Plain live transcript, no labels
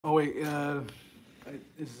Oh wait,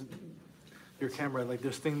 is your camera like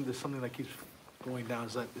there's something that keeps going down?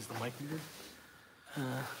 Is the mic muted?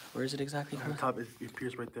 Where is it exactly? On the top, it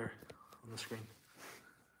appears right there on the screen.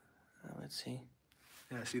 Let's see.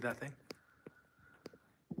 Yeah, see that thing?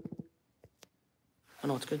 Oh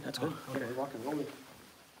no, it's good. That's good. Okay, we're rocking, rolling.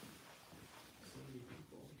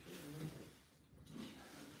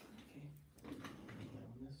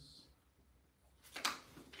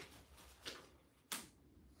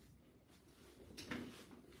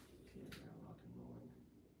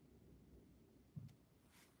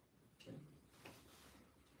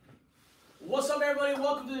 What's up, everybody?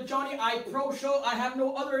 Welcome to the Johnny I Pro Show. I have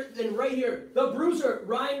no other than right here, the bruiser,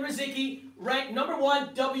 Ryan Rozicki, ranked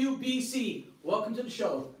 #1 WBC. Welcome to the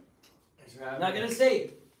show. Thanks for having Now, I me. gotta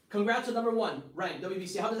say, congrats to #1 ranked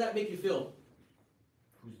WBC. How does that make you feel?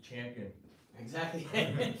 Who's the champion? Exactly.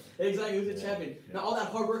 Exactly. Who's the champion? Yeah. Now, all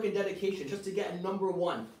that hard work and dedication just to get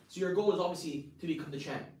 #1. So your goal is obviously to become the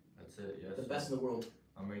champ, That's it. Yes. the best in the world.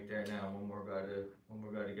 I'm right there now. One more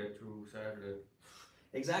guy to get through Saturday.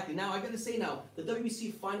 Exactly. Now, I gotta say now, the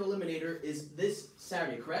WBC final eliminator is this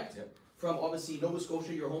Saturday, correct? Yep. From obviously Nova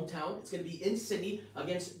Scotia, your hometown. It's gonna be in Sydney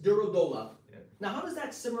against Durodola. Yep. Now, how does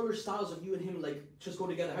that similar styles of you and him like just go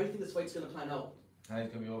together? How do you think this fight's gonna plan out? I think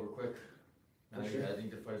it's gonna be over quick. For sure. I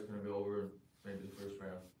think the fight's gonna be over maybe the first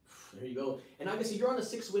round. There you go. And obviously, you're on a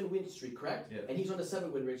 6-win streak, correct? Yeah. And he's on a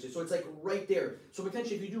 7-win streak. So it's like right there. So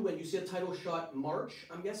potentially, if you do win, you see a title shot March,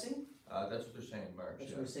 I'm guessing? That's what they're saying, March.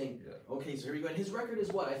 That's yeah. what we're saying. Yeah. Okay, so here we go. And his record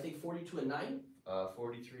is what? I think 42-9?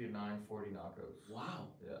 43-9, 40 knockouts. Wow.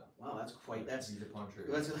 Yeah. Wow, that's quite, that's... He's a puncher.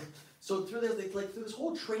 So through this, like through this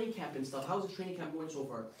whole training camp and stuff, how's the training camp going so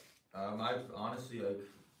far? I've honestly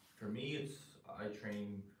for me I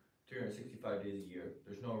train 365 days a year.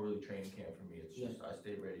 There's no really training camp for me. It's just I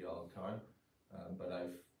stay ready all the time. But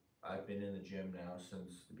I've been in the gym now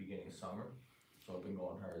since the beginning of summer. So I've been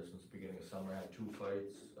going hard since the beginning of summer. I had 2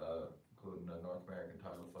 fights, including a North American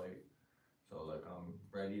title fight. So like I'm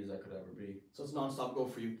ready as I could ever be. So it's non-stop go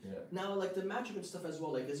for you. Yeah. Now, like the matchup and stuff as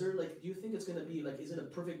well. Like, is there like, do you think it's gonna be like, is it a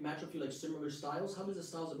perfect matchup for you? Like similar styles? How does the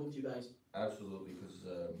styles of both you guys? Absolutely, because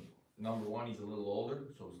 #1 he's a little older,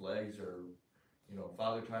 so his legs are,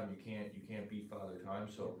 father time. You can't beat father time.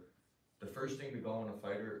 So the first thing to go in a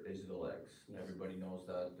fighter is the legs. Yes. Everybody knows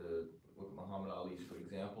that. Look, Muhammad Ali's a good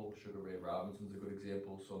example. Sugar Ray Robinson's a good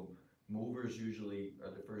example. So movers usually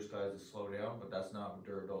are the first guys to slow down, but that's not what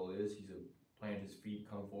Duradol is. He's a plant his feet,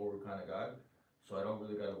 come forward kind of guy. So I don't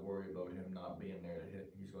really got to worry about him not being there to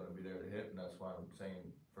hit. He's going to be there to hit, and that's why I'm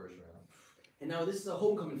saying first round. And now this is a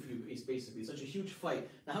homecoming for you, basically. Such a huge fight.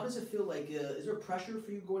 Now, how does it feel like? Is there pressure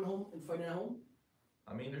for you going home and fighting at home?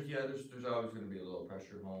 I mean, there's always going to be a little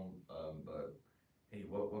pressure at home, but hey,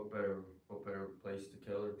 what better place to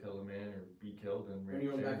kill a man or be killed than In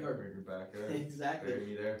your own backyard. Right in your backyard. Exactly. Bury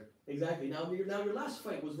me there. Exactly. Now your last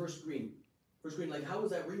fight was versus Green. Versus Green, like how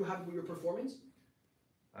was that? Were you happy with your performance?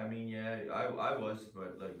 I mean, yeah, I was,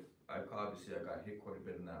 but like I obviously got hit quite a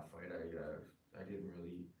bit in that fight. I didn't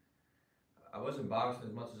really. I wasn't boxing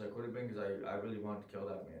as much as I could have been because I really wanted to kill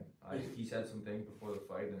that man. He said some things before the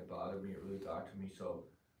fight and it bothered me. It really got to me. So,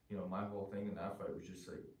 my whole thing in that fight was just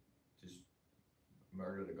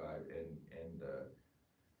murder the guy. And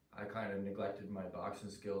I kind of neglected my boxing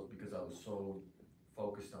skills because I was so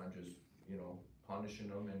focused on just, punishing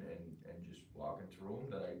him and just walking through him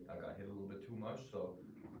that I got hit a little bit too much. So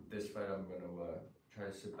this fight I'm going to try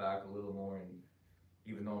to sit back a little more, and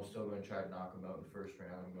even though I'm still going to try to knock him out in the first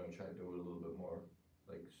round, I'm going to try to do it a little bit more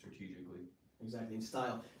like strategically. Exactly, in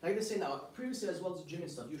style. Like I say now, previously as well as the gym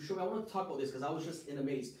and stuff, you showed me, I want to talk about this because I was just in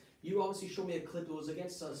amaze. You obviously showed me a clip, it was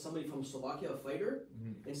against somebody from Slovakia, a fighter,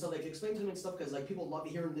 and stuff, like explain to me and stuff, because like people love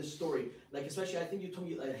hearing this story. Like especially, I think you told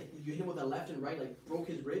me like, you hit him with a left and right, like broke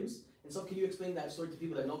his ribs and stuff. Can you explain that story to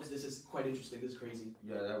people that know, because this is quite interesting, this is crazy.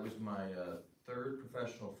 Yeah, that was my 3rd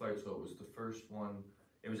professional fight, so it was the first one.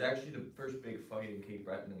 It was actually the first big fight in Cape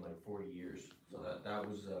Breton in like 40 years. So that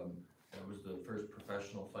was the first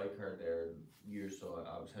professional fight card there in years. So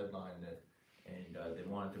I was headlining it, and they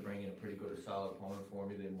wanted to bring in a pretty good, solid opponent for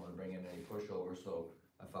me. They didn't want to bring in any pushover, so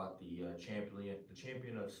I fought the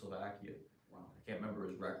champion of Slovakia. Wow. I can't remember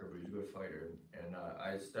his record, but he's a good fighter. And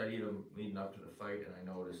I studied him leading up to the fight, and I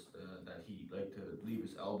noticed that he liked to leave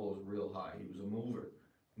his elbows real high. He was a mover,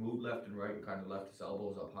 moved left and right, and kind of left his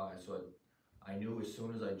elbows up high. So I knew as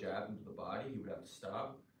soon as I jabbed him to the body, he would have to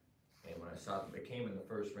stop. And when I saw it came in the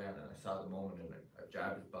first round, and I saw the moment, and I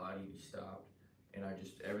jabbed his body, and he stopped. And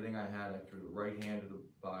everything I had, I threw the right hand to the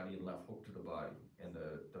body and left hook to the body. And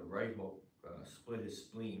the right hook split his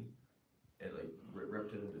spleen. It like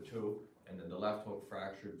ripped it into 2. and then the left hook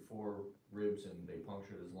fractured 4 ribs and they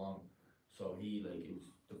punctured his lung. So he like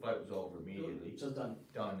the fight was over immediately. Just done.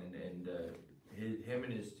 Done, and him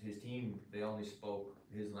and his team, they only spoke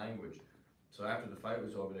his language. So after the fight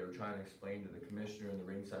was over, they were trying to explain to the commissioner and the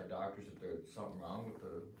ringside doctors if there's something wrong with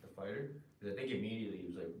the fighter. Because I think immediately he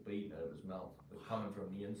was like bleeding out of his mouth, like coming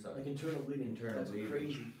from the inside. Like internal bleeding. Internal That's bleeding.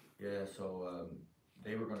 crazy. Yeah, so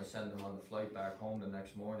they were going to send him on the flight back home the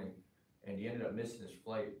next morning, and he ended up missing his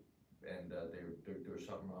flight. And there was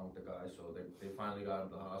something wrong with the guy, so they finally got him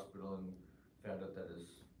to the hospital and found out that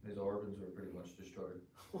his organs were pretty much destroyed.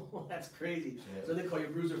 That's crazy. Yeah. So they call you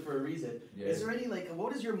Bruiser for a reason. Yeah. Is there any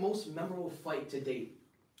what is your most memorable fight to date?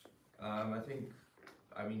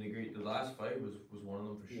 I mean the last fight was one of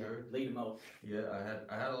them for sure. Laid him out. Yeah,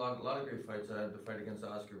 I had a lot of great fights. I had the fight against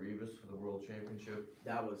Oscar Rivas for the world championship.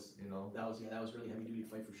 That was You know, that was really heavy duty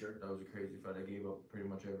fight for sure. that was a crazy fight. I gave up pretty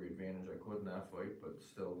much every advantage I could in that fight, but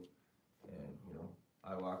still, and you know,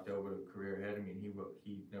 I walked out with a career ahead of me, and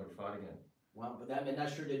he never fought again. Wow, but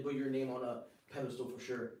that sure did put your name on a pedestal for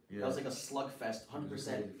sure. Yeah. That was like a slugfest, It was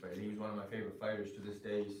a 100%. crazy fight. He was one of my favorite fighters to this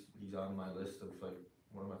day. He's on my list of like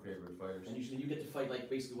one of my favorite fighters. And usually you get to fight like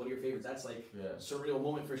basically one of your favorites. That's like Yeah, a surreal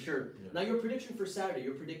moment for sure. Yeah. Now your prediction for Saturday,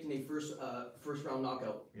 you're predicting a first round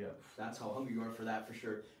knockout. yeah. That's how hungry you are for that for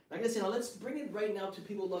sure. Like I said, now let's bring it right now to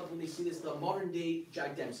people love when they see this, the modern day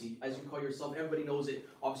Jack Dempsey, as you call yourself. Everybody knows it,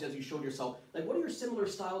 obviously, as you showed yourself. Like, what are your similar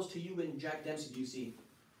styles to you and Jack Dempsey do you see?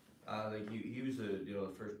 Like he was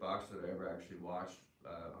the first boxer that I ever actually watched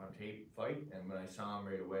on tape fight, and when I saw him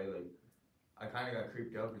right away, like I kind of got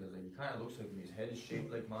creeped out because like he kind of looks like me. His head is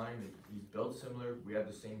shaped like mine. He's built similar. We have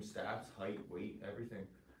the same stats, height, weight, everything.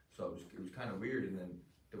 So it was kind of weird. And then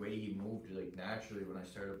the way he moved, like naturally, when I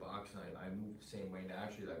started boxing, I moved the same way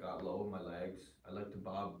naturally. I got low in my legs. I like to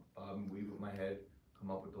bob and weave with my head, come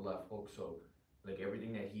up with the left hook. So like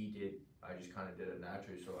everything that he did, I just kind of did it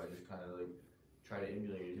naturally. So I just kind of like try to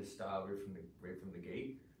emulate his style right from the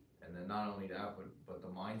gate. And then not only that, but the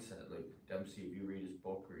mindset. Like Dempsey, if you read his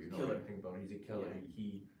book or you know Killer. anything about him, he's a killer.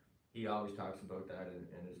 Yeah. He always talks about that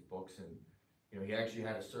in his books, and you know he actually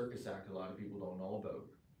had a circus act a lot of people don't know about.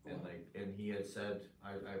 And and he had said,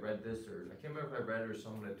 I read this, or I can't remember if I read it or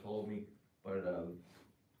someone had told me, but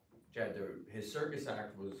his circus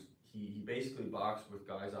act was he basically boxed with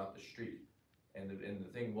guys off the street, and the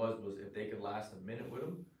thing was if they could last a minute with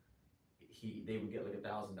him, they would get like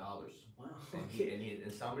 $1,000. Wow.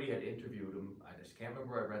 And somebody had interviewed him. I just can't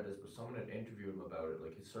remember where I read this, but someone had interviewed him about it,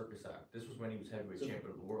 like his circus act. This was when he was heavyweight champion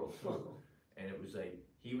of the world, and it was like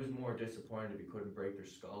he was more disappointed if he couldn't break their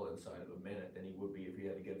skull inside of a minute than he would be if he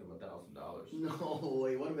had to give them $1,000. No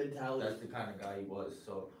way, what a mentality. That's the kind of guy he was.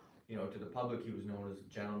 So, you know, to the public, he was known as a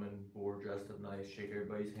gentleman, wore dressed up nice, shake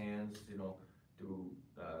everybody's hands, you know, do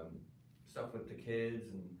stuff with the kids,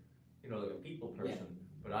 and you know, like a people person.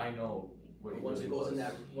 But I know. Once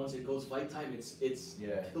it goes fight time, it's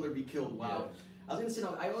Yeah. kill or be killed. Wow. Yeah. I was gonna say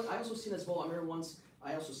now, I also seen as well. I remember once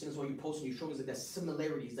I also seen as well. You posted, you showed me like that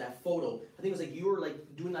similarities, that photo. I think it was like you were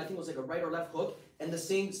like doing. I think it was like a right or left hook, and the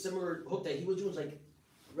same similar hook that he was doing was like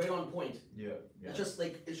right on point. Yeah. It's just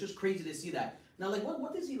like it's just crazy to see that. Now, like,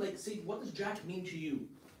 what does he like say? What does Jack mean to you?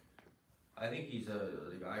 I think he's I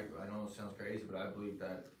know it sounds crazy, but I believe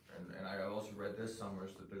that, and I also read this somewhere,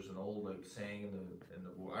 that there's an old like saying in the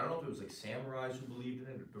war. I don't know if it was like samurais who believed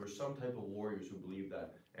in it. There were some type of warriors who believed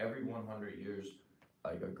that every 100 years,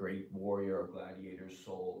 like a great warrior or gladiator's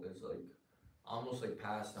soul is like almost like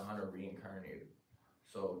passed on or reincarnated.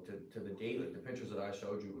 So to the date, like the pictures that I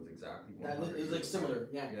showed you was exactly 100 It was years like similar, apart.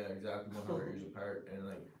 yeah. Yeah, exactly 100 years apart, and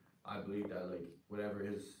like I believe that like whatever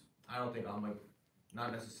his, I don't think I'm like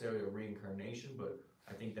not necessarily a reincarnation, but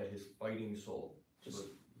I think that his fighting soul Just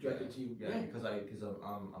directed to you. yeah, because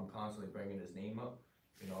I'm constantly bringing his name up.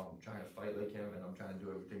 You know, I'm trying to fight like him, and I'm trying to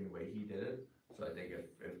do everything the way he did it. So I think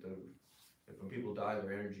if when people die,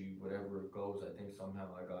 their energy, whatever it goes, I think somehow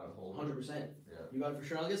I got a hold of it. 100%. Yeah. You got it for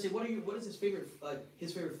sure. I was gonna say, what is his favorite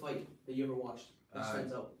fight that you ever watched? That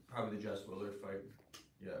stands out. Probably the Jess Willard fight.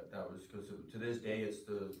 Yeah, that was because to this day it's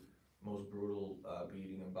the most brutal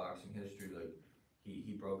beating in boxing history. Like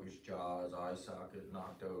he broke his jaw, his eye socket,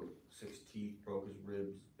 knocked out 6 teeth, broke his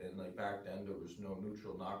ribs, and like back then there was no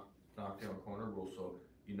neutral knockdown corner rule. So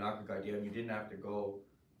you knock a guy down, you didn't have to go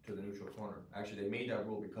to the neutral corner. Actually, they made that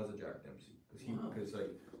rule because of Jack Dempsey, because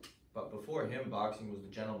but before him, boxing was the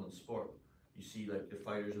gentleman's sport. You see, like the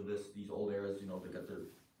fighters of these old eras, you know, they got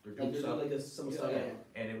their dukes up. Like some style, yeah.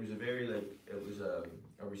 And it was a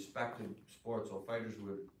respected sport. So fighters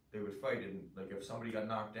would fight, and like if somebody got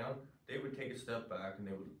knocked down, they would take a step back, and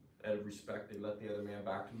they would, out of respect, they let the other man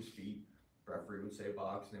back to his feet, referee would say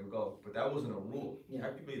box, and they would go. But that wasn't a rule. Yeah.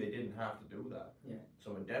 Technically, they didn't have to do that. Yeah.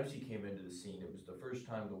 So when Dempsey came into the scene, it was the first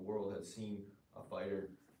time the world had seen a fighter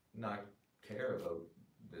not care about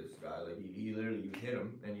this guy. Like he literally, you'd hit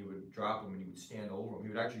him, and you would drop him, and you would stand over him. He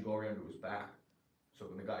would actually go around to his back. So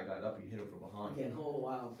when the guy got up, he'd hit him from behind. Again, oh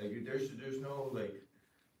wow. Like there's no like,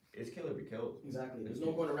 it's kill or be killed. Exactly. There's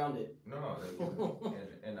no going around it. No,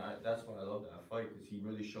 like, that's why I love that fight, because he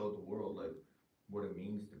really showed the world like what it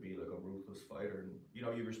means to be like a ruthless fighter. And you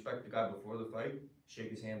know, you respect the guy before the fight, shake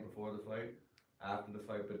his hand before the fight, after the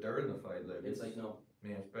fight, but during the fight, like It's like no.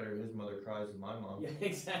 man, it's better his mother cries than my mom. Yeah,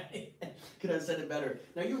 exactly. Could have said it better.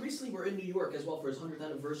 Now you recently were in New York as well for his 100th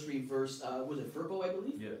anniversary versus was it Furbo, I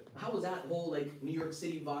believe? Yeah. How was that whole like New York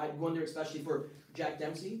City vibe going there, especially for Jack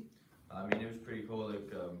Dempsey? I mean, it was pretty cool.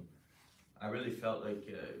 Like, I really felt like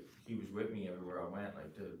he was with me everywhere I went.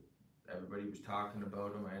 Like, everybody was talking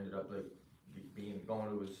about him. I ended up like going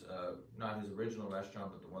to his not his original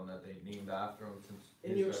restaurant, but the one that they named after him since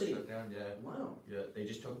In New York got City? shut down. Yeah. Wow. Yeah, they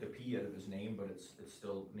just took the P out of his name, but it's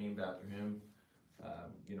still named after him.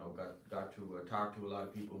 You know, got to talk to a lot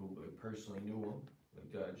of people who like, personally knew him,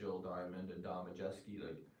 like Jill Diamond and Dom Majeski,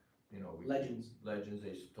 like, you know, Legends.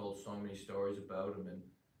 They told so many stories about him,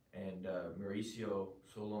 and Mauricio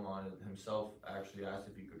Solomon himself actually asked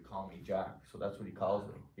if he could call me Jack, so that's what he calls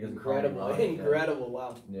me. He doesn't call me Incredible. Ryan. Incredible.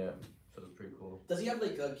 Wow. Yeah, so it's pretty cool. Does he have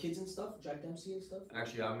like kids and stuff? Jack Dempsey and stuff?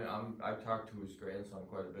 Actually, I've talked to his grandson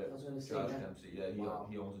quite a bit. I was gonna say Josh that. Dempsey. Yeah, Wow.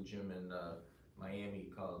 he owns a gym in Miami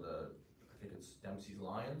called I think it's Dempsey's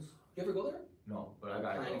Lions. You ever go there? No, but I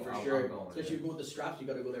gotta Planning go. for I'm sure. going, Especially if you go with the straps, you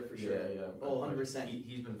gotta go there for sure. Yeah, yeah. Oh, 100%.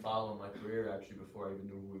 He's been following my career actually before I even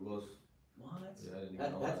knew who he was. What? Yeah, I didn't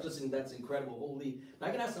even know That's just that's incredible. Holy. Now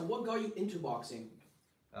I can ask them, what got you into boxing?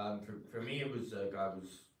 For me, it was like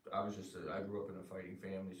I grew up in a fighting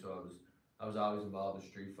family, so I was always involved in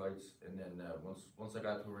street fights, and then once I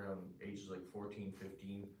got to around ages like 14,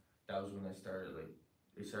 15, that was when I started like,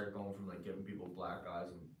 they started going from like giving people black eyes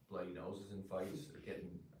and bloody noses in fights, to getting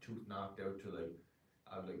a tooth knocked out, to like,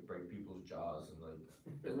 I would like break people's jaws, and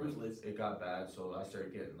like, Ruthless. it got bad, so I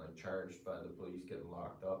started getting like charged by the police, getting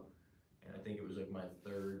locked up, and I think it was like my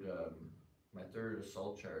third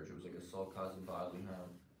assault charge. It was like assault causing bodily harm,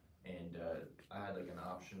 and I had like an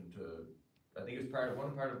option to, I think it was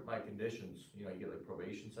one part of my conditions, you know, you get like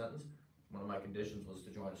probation sentence. One of my conditions was to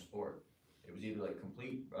join a sport. It was either like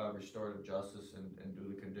complete restorative justice and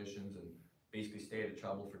do the conditions and basically stay out of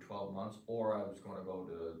trouble for 12 months, or I was going to go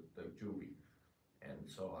to the juvie. And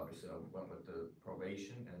so obviously I went with the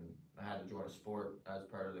probation, and I had to join a sport as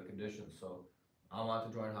part of the conditions. So I wanted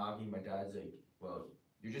to join hockey. My dad's like, well,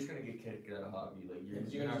 you're just gonna get kicked out of hockey. Like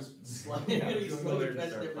You're not, gonna just slide yeah, you're you're gonna gonna learn to slide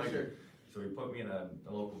start for fighting. sure. So he put me in a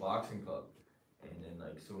local boxing club, and then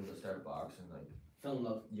like as soon as I started boxing, like, Fell in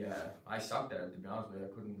love. yeah, I sucked at it, to be honest with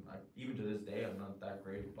you. Even to this day, I'm not that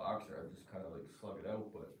great of a boxer. I just kind of like slug it out,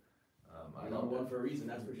 but I Number love one it. for a reason,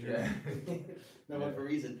 that's for sure. Yeah. Number one for a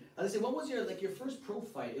reason. I was gonna say, what was your first pro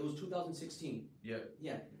fight? It was 2016. Yeah.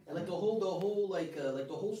 Yeah, and like the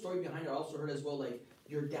whole story behind it. I also heard as well, like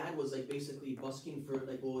your dad was like basically busking for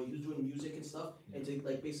like, well, he was doing music and stuff, and to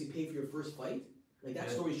like basically pay for your first fight. Like that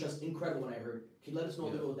Yeah. story is just incredible. When I heard, can you let us know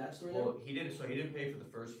a little about that story? Well, he didn't. So he didn't pay for the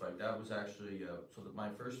first fight. That was actually my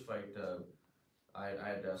first fight. I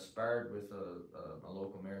had sparred with a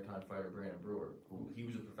local maritime fighter, Brandon Brewer, who he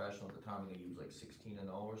was a professional at the time. I think he was like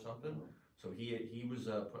 16-0 or something. So he was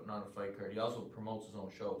putting on a fight card. He also promotes his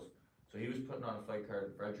own shows. So he was putting on a fight card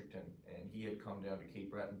in Fredericton, and he had come down to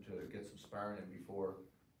Cape Breton to get some sparring in before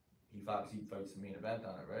he fights the main event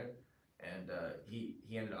on it, right? And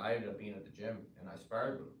I ended up being at the gym, and I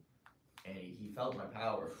sparred with him, and he felt my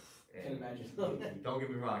power. Can And imagine. don't get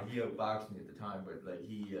me wrong, he outboxed me at the time, but like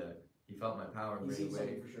he felt my power You right see away.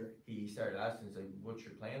 something for sure. He started asking, he's like, "What's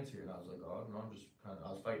your plans here?" And I was like, "Oh, no, I'm just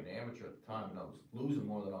I was fighting amateur at the time, and I was losing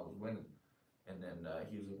more than I was winning." And then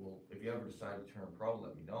he was like, "Well, if you ever decide to turn pro,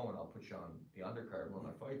 let me know, and I'll put you on the undercard of one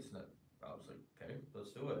of my fights." And I was like, "Okay,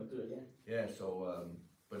 let's do it." Do it, yeah. Yeah, so,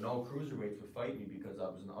 but no cruiserweights would fight me because I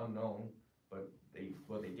was an unknown, but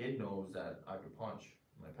what they did know was that I could punch,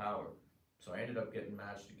 my power. So I ended up getting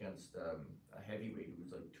matched against a heavyweight who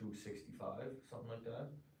was like 265, something like that.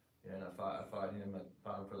 Yeah, and I fought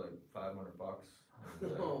him for like $500,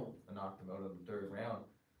 and I knocked him out in the third round.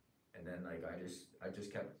 And then like I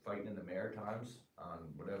just kept fighting in the Maritimes on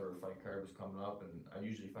whatever fight card was coming up, and I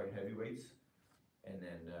usually fight heavyweights. And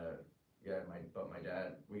then my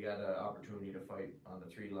dad, we got an opportunity to fight on the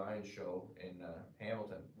Three Lions show in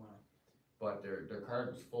Hamilton. Wow. But their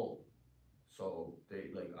card was full. So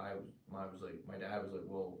my dad was like,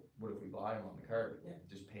 well, what if we buy him on the card? Yeah.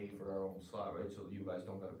 Just pay for our own slot, right? So you guys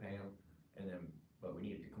don't gotta pay him. and then, but we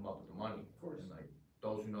needed to come up with the money. Of course. And like,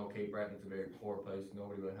 those who know Cape Breton, it's a very poor place,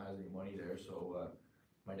 nobody really has any money there, so,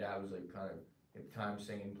 my dad was like kind of, at the time,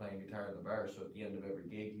 singing, playing guitar in the bar, so at the end of every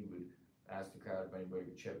gig, he would ask the crowd if anybody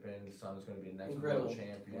could chip in, the son's gonna be the next Incredible. world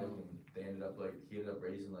champion, Yeah. and they ended up like, he ended up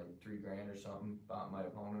raising like $3,000 or something, bought my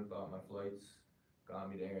opponent, bought my flights, got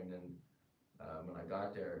me there, and then, when I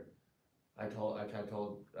got there, I told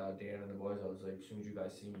Dan and the boys, I was like, as soon as you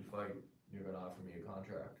guys see me fight, you're gonna offer me a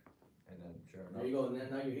contract, and then sure enough. There you go, and then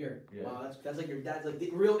now you're here. Yeah. Wow, that's like your dad's like the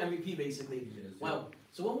real MVP basically. He is, Wow.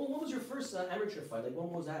 So what was your first amateur fight? Like when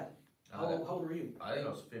was that? How old were you? I think I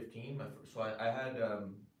was 15. So I had,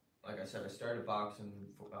 like I said, I started boxing.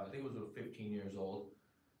 I think it was 15 years old,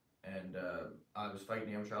 and I was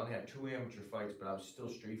fighting amateur. I only had 2 amateur fights, but I was still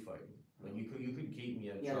street fighting. Like you couldn't keep me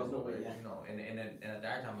at Yeah, there's trouble, no way, right? yeah. You know. And at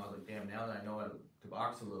that time I was like, damn. Now that I know how to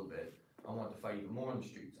box a little bit, I want to fight even more in the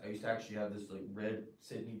streets. I used to actually have this like red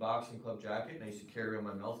Sydney Boxing Club jacket, and I used to carry on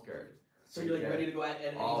my mouth guard. So you're like Yeah. ready to go at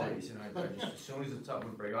any time? Always, and I just, as soon as the something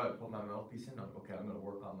would break out, I'd put my mouthpiece in. I'm like, okay, I'm gonna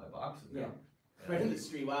work on my boxing now. Yeah. And Right in the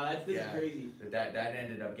street. Wow, this is Yeah. crazy. that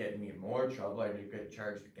ended up getting me in more trouble. I did get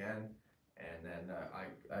charged again, and then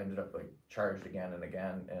I ended up like charged again and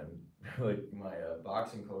again. And like my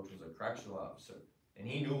boxing coach was a correctional officer, and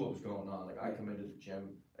he knew what was going on. Like I come into the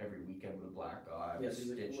gym every weekend with a black eye, Yeah, with so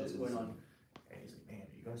he's like, stitches, what's going on? and he's like, man,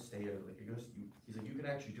 you gotta stay out. Like he's like, you can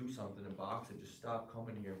actually do something in boxing. Just stop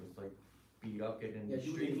coming here with like beat up, getting Yeah, into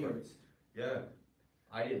do it street here. fights. Yeah.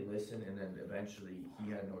 I didn't listen, and then eventually he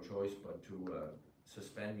had no choice but to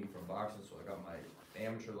suspend me from boxing. So I got my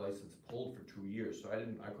amateur license pulled for 2 years. So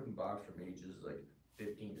I couldn't box from ages like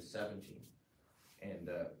 15 to 17, and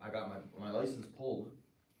I got my license pulled.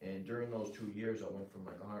 And during those 2 years, I went from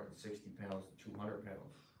like 160 pounds to 200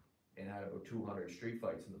 pounds, and had about 200 street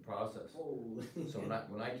fights in the process. Holy. So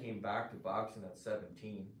when I came back to boxing at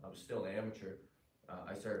 17, I was still amateur.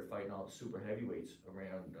 I started fighting all the super heavyweights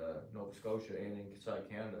around Nova Scotia and inside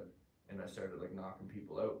Canada, and I started like knocking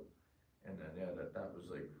people out. And then yeah, that was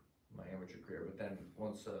like my amateur career. But then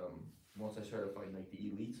once I started fighting like the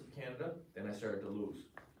elites of Canada, then I started to lose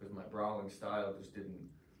because my brawling style just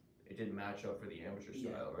didn't match up for the amateur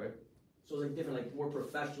Yeah. style, right? So it's like different, like more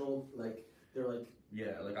professional, like they're like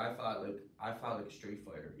Yeah, like I fought like a street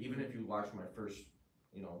fighter. Even if you watch my first,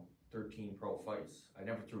 13 pro fights, I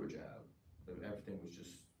never threw a jab. Everything was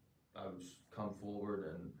just, I would just come forward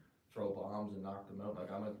and throw bombs and knock them out.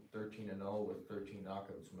 Like I'm at 13-0 with 13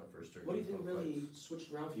 knockouts in my first 13 what do you think pro really fights.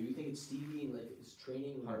 switched around for you? You think it's Stevie and like his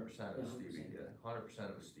training? 100% of Yeah, Stevie, 100%. yeah,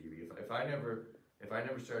 100% of Stevie. If I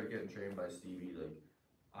never started getting trained by Stevie, like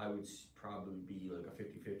I would probably be like a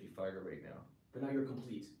 50-50 fighter right now. But now you're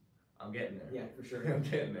complete. I'm getting there. Yeah, for sure. I'm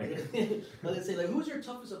getting there. Let's say, like, who's your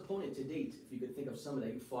toughest opponent to date? If you could think of someone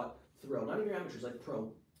that you fought throughout, not even your amateurs, like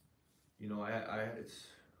pro.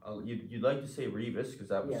 You'd like to say Revis because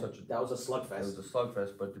that was Yeah, such a that was a It slugfest. was a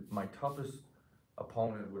slugfest, but my toughest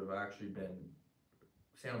opponent would have actually been,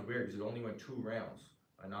 sounds weird because it only went 2 rounds.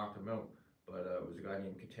 I knocked him out, but it was a guy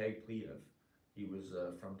named Katag Pliyev. He was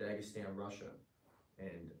from Dagestan, Russia,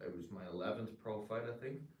 and it was my 11th pro fight, I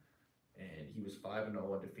think, and he was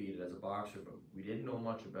 5-0 undefeated as a boxer, but we didn't know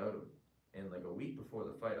much about him. And like a week before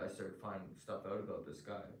the fight, I started finding stuff out about this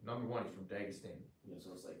guy. Number 1, he's from Dagestan. Yeah,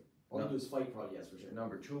 so it's like, all you do is fight, probably, yes, for sure.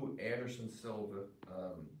 Number 2, Anderson Silva,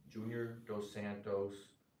 Junior Dos Santos,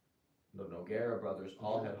 the Nogueira brothers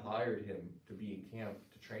all had hired him to be in camp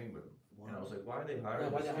to train with him. And I was like, why are they Yeah,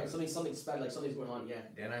 hiring why this they guy? have something special, like something's going on, yeah.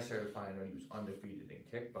 Then I started finding out he was undefeated in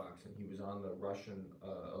kickboxing. He was on the Russian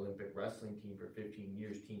Olympic wrestling team for 15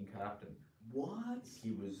 years, team captain. What?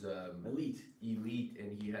 He was Elite. elite,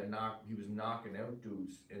 and he was knocking out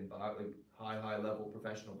dudes in like high level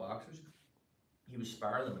professional boxers. He was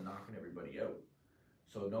sparring them and knocking everybody out.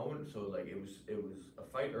 So it was a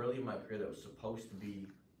fight early in my career that was supposed to be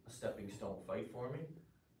a stepping stone fight for me.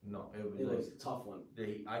 No, it was It like, was a tough one.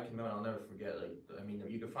 I came out, I'll never forget,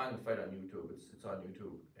 you can find the fight on YouTube, it's on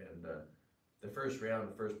YouTube, and the first round,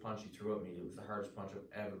 the first punch he threw at me, it was the hardest punch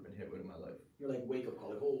I've ever been hit with in my life. You're like, wake up call,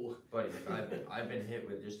 like, oh. Buddy, I've been hit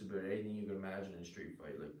with just about anything you can imagine in a street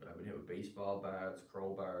fight, like, I've been hit with baseball bats,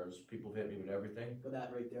 crowbars, people have hit me with everything. But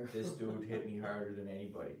that right there. This dude hit me harder than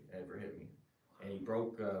anybody ever hit me. And he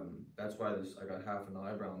broke, that's why I got half an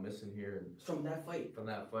eyebrow missing here, and From that fight. from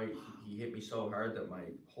that fight, he hit me so hard that my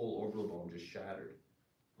whole orbital bone just shattered.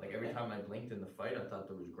 Like every time I blinked in the fight, I thought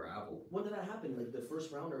there was gravel. When did that happen? Like the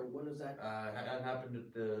first round, or when was that? That happened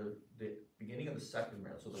at the beginning of the second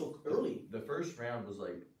round. So early. The first round was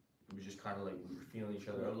like, it was just kind of like we were feeling each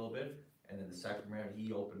other out a little bit. And then the second round,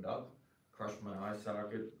 he opened up, crushed my eye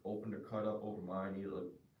socket, opened a cut up over mine, needed like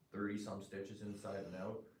 30 some stitches inside and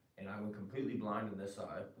out. and I went completely blind in this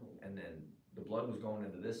eye, and then the blood was going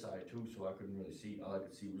into this eye too, so I couldn't really see. All I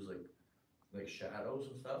could see was like shadows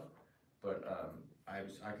and stuff. But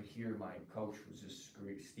I could hear my coach was just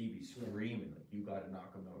Stevie screaming, like, you gotta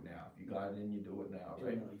knock him out now. If you got it in, you do it now,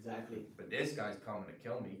 right? Exactly. But this guy's coming to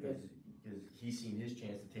kill me because he's seen his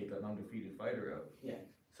chance to take an undefeated fighter out. Yeah.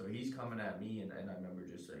 So he's coming at me, and I remember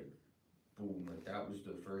just like, boom, like that was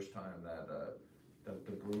the first time that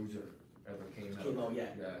the bruiser ever came out. Yeah.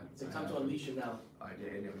 It's like time to unleash him now. I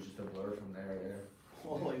did, and it was just a blur from there, yeah.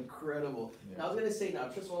 Oh, incredible. Yeah. Now, I was going to say now,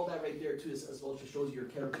 just all that right there too, as well just shows your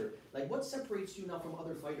character. Like, what separates you now from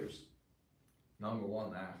other fighters? Number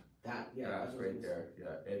one, that. That's right there,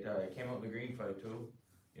 yeah. It came out in the green fight too.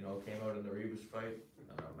 You know, it came out in the Rebus fight.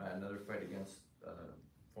 I had another fight against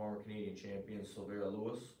former Canadian champion Sylvia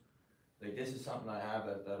Lewis. Like, this is something I have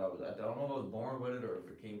that I don't know if I was born with it or if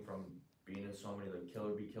it came from being in so many like kill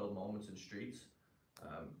or be killed moments in streets.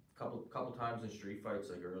 Couple times in street fights,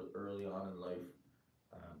 like early on in life,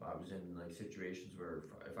 I was in like situations where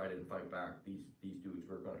if I didn't fight back, these dudes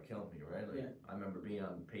were gonna kill me, right? Like, I remember being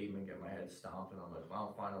on the pavement, getting my head stomped, and I'm like, well,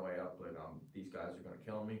 I'll find a way up. Like, these guys are gonna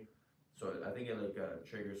kill me. So I think it like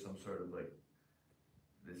triggers some sort of like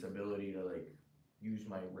this ability to like use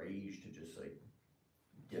my rage to just like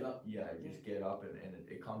Get up. Yeah, just get up, and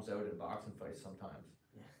it comes out in boxing fights sometimes.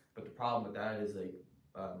 Yeah. But the problem with that is like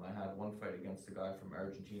I had one fight against a guy from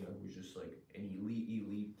Argentina who was just like an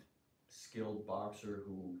elite skilled boxer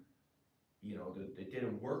who, you know, it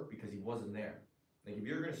didn't work because he wasn't there. Like, if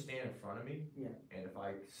you're gonna stand in front of me, and if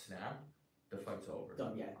I snap, the fight's over.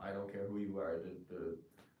 Done. Yeah. I don't care who you are.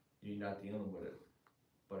 You're not dealing with it.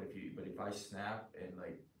 But if I snap and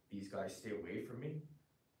like these guys stay away from me,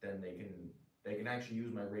 then they can actually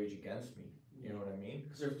use my rage against me. You know what I mean?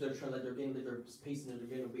 Because they're trying, like, they're pacing it, they're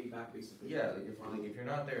getting way back basically. Yeah, like if you're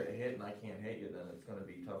not there to hit and I can't hit you, then it's gonna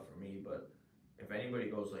be tough for me. But if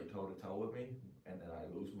anybody goes like toe to toe with me and then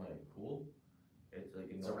I lose my cool, it's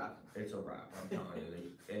like It's a wrap. It's a wrap. I'm telling you. Like,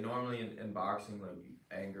 and normally in boxing, like,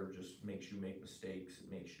 anger just makes you make mistakes.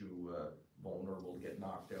 It makes you vulnerable to get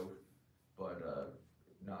knocked out. But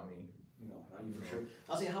not me. No, not you for sure.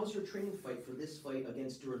 I'll say, how's your training fight for this fight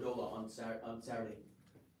against Duradola on Saturday?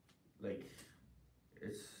 Like,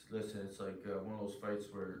 it's like one of those fights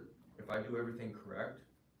where if I do everything correct,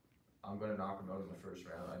 I'm gonna knock him out in the first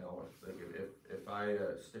round. I know it. Like, if I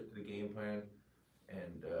stick to the game plan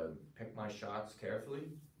and pick my shots carefully,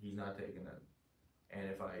 he's not taking it.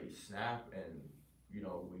 And if I snap and, you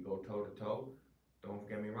know, we go toe to toe, don't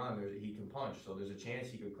get me wrong, he can punch, so there's a chance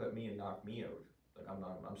he could clip me and knock me out. Like,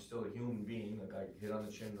 I'm still a human being. Like, I hit on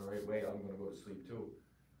the chin the right way, I'm gonna go to sleep too.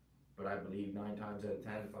 But I believe 9 times out of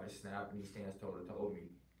 10, if I snap and he stands toe to toe with me,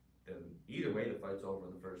 then either way the fight's over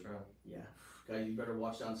in the first round. Yeah, guys, you better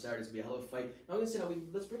watch down Saturday. It's gonna be a hell of a fight. Now, I'm gonna say,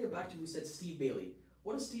 let's bring it back to, we said Steve Bailey.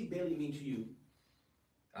 What does Steve Bailey mean to you?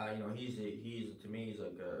 You know, he's to me, he's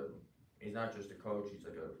like he's not just a coach. He's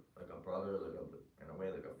like a brother, in a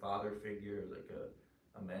way, like a father figure, like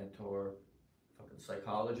a mentor, fucking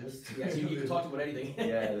psychologist. Yeah, so you can talk about anything.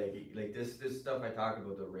 Yeah, like this stuff I talk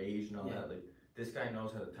about, the rage and all that. Like, this guy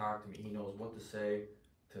knows how to talk to me. He knows what to say.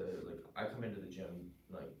 Like, I come into the gym,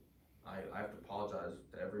 like, I have to apologize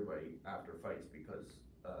to everybody after fights because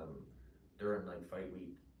during like fight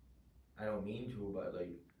week, I don't mean to, but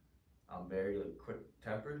like, I'm very like quick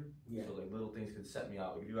tempered. Yeah. So like little things can set me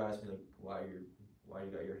out. Like, if you ask me like why you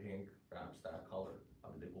got your hand wraps that color,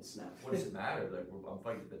 I'm like, well, snap. What does it matter? Like, I'm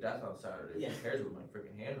fighting to the death on Saturday. Who cares with my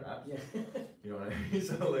freaking hand wraps? Yeah. You know what I mean?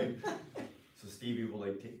 So like, so Stevie will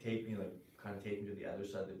like take me, like, kind of take me to the other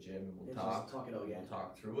side of the gym and we'll talk. Just talk it out, yeah. We'll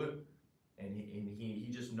talk through it, and he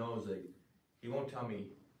just knows, like, he won't tell me,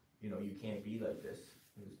 you know, you can't be like this.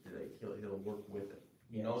 Like, he'll work with it.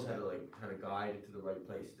 He knows how to guide it to the right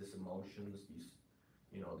place. This emotions, these,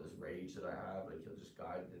 you know, this rage that I have, like, he'll just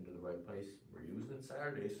guide it into the right place. We're using it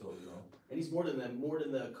Saturday, so, you know. And he's more than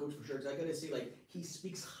the coach for sure. Cause I gotta say, like, he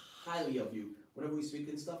speaks highly of you whenever we speak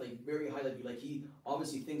and stuff. Like, very highly of you. Like, he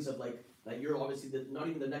obviously thinks of like you're obviously not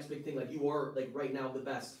even the next big thing. Like, you are like right now the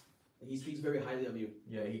best. Like, he speaks very highly of you.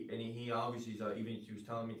 Yeah, he obviously even he was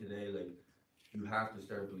telling me today, like, you have to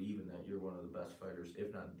start believing that you're one of the best fighters,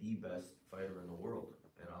 if not the best fighter in the world.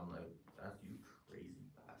 And I'm like, that's you crazy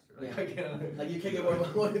bastard. Like, I can't, like, you can't get more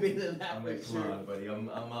motivated than that. I'm like, come on, buddy.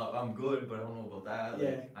 I'm good, but I don't know about that.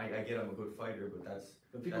 Like, I get I'm a good fighter, but that's.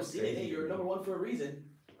 But people see it. Hey, you're number one for a reason.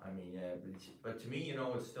 I mean, yeah, but to me, you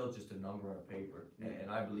know, it's still just a number on paper, and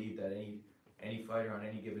I believe that any fighter on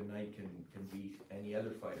any given night can beat any other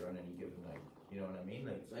fighter on any given night. You know what I mean?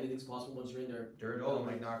 Like, so anything's possible once you're in there. Duradola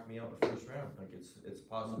might knock me out in the first round. Like, it's a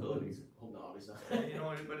possibility. Hope not, obviously. You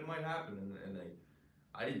know, but it might happen, and like,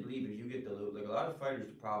 I didn't believe if you get like a lot of fighters,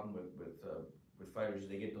 the problem with fighters is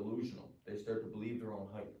they get delusional. They start to believe their own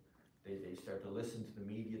hype. They start to listen to the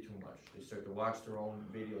media too much. They start to watch their own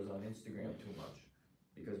videos on Instagram too much.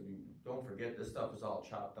 Because we don't forget this stuff is all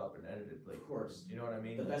chopped up and edited. Like, Of course. you know what I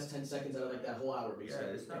mean? The best 10 seconds out of like that whole hour, Yeah,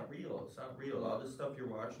 basically. it's not real. It's not real. All this stuff you're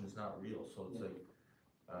watching is not real. So it's like,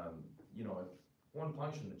 you know, one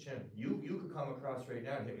punch in the chin. You could come across right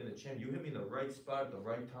now and hit me in the chin. You hit me in the right spot at the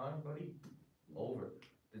right time, buddy. Over.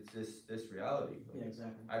 It's this reality. Yeah,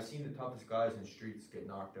 exactly. I've seen the toughest guys in the streets get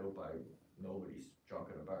knocked out by nobody's drunk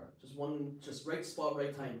in a bar. Just right spot,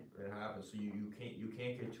 right time. It happens. So you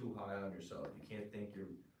can't get too high on yourself. You can't think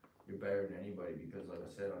you're better than anybody because, like I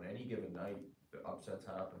said, on any given night, the upsets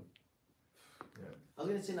happen. Yeah. I was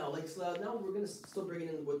gonna say now, like now we're gonna still bring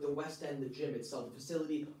it in with the West End, the gym itself, the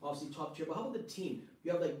facility, obviously top tier. But how about the team?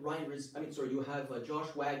 You have like you have Josh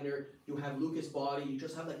Wagner, you have Lucas Body, you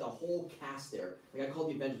just have like the whole cast there. Like I call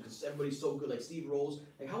the Avengers because everybody's so good. Like Steve Rolls.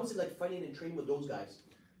 Like how is it like fighting and training with those guys?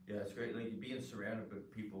 Yeah, it's great. Like being surrounded with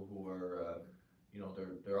people who are, you know,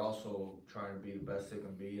 they're also trying to be the best they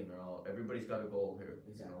can be, and everybody's got a goal here.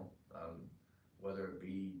 Exactly. You know, whether it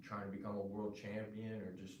be trying to become a world champion or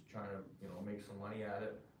just trying to, you know, make some money at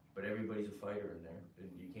it. But everybody's a fighter in there, and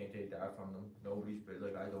you can't take that from them. Nobody's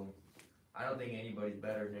like I don't think anybody's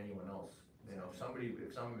better than anyone else. You know, if somebody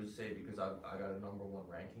would say because I got a #1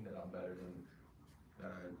 ranking that I'm better than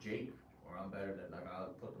Jake, or I'm better than, like,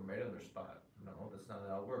 I'll put them right on their spot. No, that's not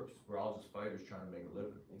how it works. We're all just fighters trying to make a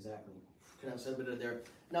living. Exactly. Can have said a bit of there.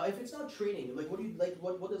 Now, if it's not training, like, what do you like?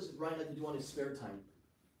 What does Ryan like to do on his spare time?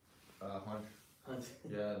 Hunt. Hunt.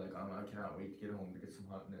 Yeah, like I cannot wait to get home to get some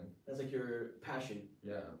hunting in. That's like your passion.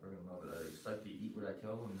 Yeah, I freaking love it. I just like to eat what I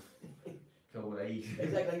kill and kill what I eat.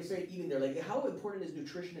 Exactly, like you're saying, eating there. Like, how important is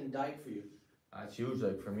nutrition and diet for you? It's huge.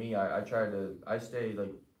 Like for me, I stay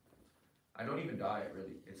like, I don't even diet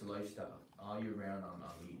really. It's a lifestyle. All year round,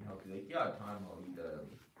 I'm eating healthy. Like, yeah, at time I'll eat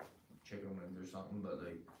chicken wings or something, but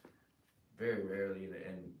like very rarely.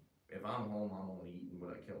 And if I'm home, I'm only eating what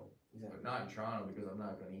I kill. Exactly. But not in Toronto because I'm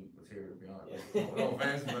not gonna eat what's here, to be honest. Yeah. No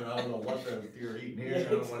offense, but I don't know what the you're eating here.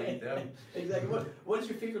 I don't want to eat them. Exactly. What is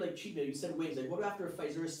your favorite like cheat meal? You said wings. Like, what after a fight?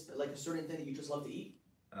 Is there like a certain thing that you just love to eat?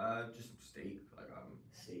 Just steak. Like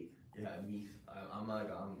Steak. yeah, meat. I'm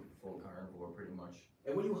full carnivore pretty much.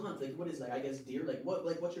 And when you hunt, like, what is like? I guess deer.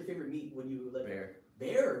 What's your favorite meat when you like? Bear.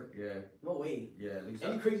 Bear. Yeah. No way. Yeah.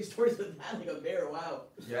 Any crazy stories with that? Like a bear? Wow.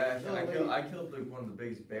 Yeah, No I killed like one of the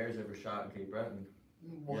biggest bears ever shot in Cape Breton.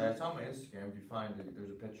 Wow. Yeah, it's on my Instagram. If you find it, there's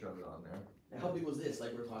a picture of it on there. And how big was this?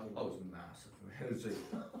 Like we're talking Oh, about? it was massive. It was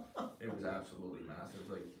like, it was absolutely massive.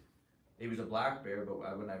 Like, it was a black bear, but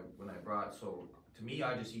when I brought, so to me,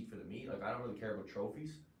 I just eat for the meat. Like, I don't really care about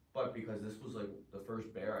trophies, but because this was like the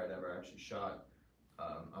first bear I'd ever actually shot,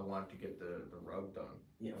 I wanted to get the rug done.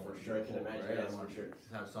 Yeah, I for wanted sure. I to can pull, imagine. right? Yes, I for wanted sure.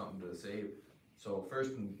 to have something to save. So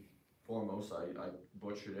first and foremost, I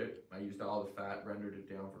butchered it. I used all the fat, rendered it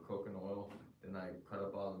down for cooking oil. Then I cut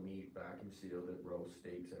up all the meat, vacuum sealed it, roast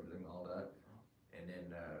steaks, everything, all that. And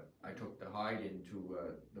then I took the hide into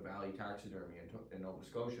the Valley Taxidermy in Nova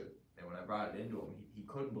Scotia. And when I brought it into him, he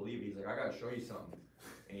couldn't believe it. He's like, I gotta show you something.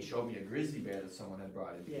 And he showed me a grizzly bear that someone had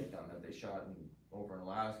brought in down that they shot over in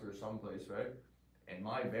Alaska or someplace, right? And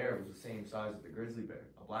my bear was the same size as the grizzly bear,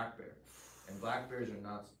 a black bear. And black bears are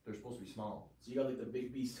not, they're supposed to be small. So you got like the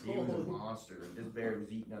big beast. He was a monster. This bear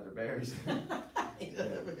was eating other bears.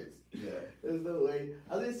 Yeah. There's no way.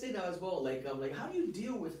 I was gonna say now as well, like how do you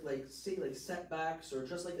deal with like say like setbacks or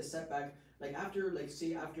just like a setback, like after like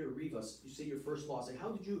say after Rivas, you say your first loss, like how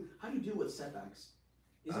do you deal with setbacks?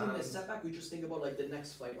 Is it even a setback or you just think about like the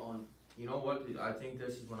next fight on? You know what, I think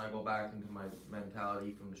this is when I go back into my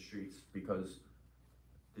mentality from the streets because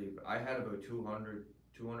I had about 200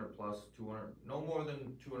 plus, 200, no more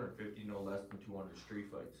than 250, no less than 200 street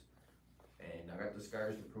fights. And I got the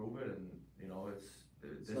scars to prove it and you know,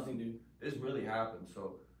 It's nothing new. This really happened,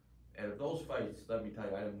 so out of those fights, let me tell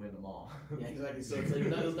you, I didn't win them all. Yeah, exactly. So it's like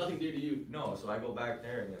there's nothing new to you. No, so I go back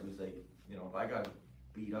there and it was like, you know, if I got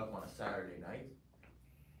beat up on a Saturday night,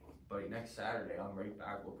 but next Saturday I'm right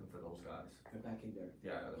back looking for those guys. You're back in there.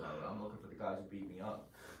 Yeah, I'm looking for the guys who beat me up.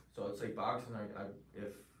 So it's like boxing,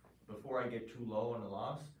 if before I get too low on a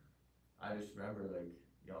loss, I just remember like,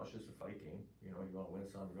 you know, it's just a fight game. You know, you're gonna win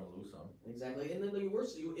some, you're gonna lose some. Exactly. And then the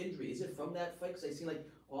worst injury, is it from that fight? Because I seen like,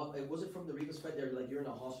 was it from the Rivas fight there, like you're in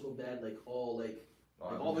a hospital bed, like all like,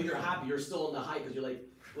 although you're happy, you're still on the high because you're like,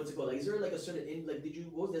 what's it called? Like, is there like a certain, is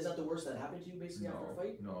that the worst that happened to you basically after a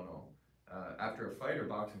fight? No. After a fight or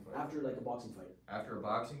boxing fight? After like a boxing fight. After a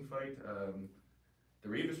boxing fight, the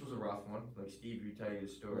Rivas was a rough one. Like Steve, you tell you the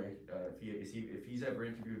story. If he's ever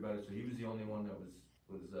interviewed about it, so he was the only one that was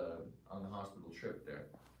was on the hospital trip there.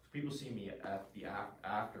 So people see me at the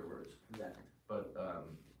afterwards, Exactly. but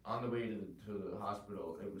on the way to the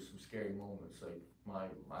hospital, it was some scary moments. Like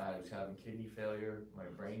I was having kidney failure, my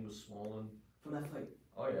brain was swollen. From that fight.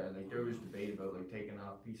 Oh yeah, like there was debate about like taking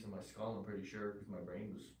off a piece of my skull. I'm pretty sure because my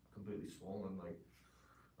brain was completely swollen. Like,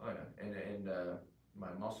 oh yeah, and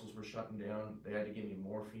my muscles were shutting down. They had to give me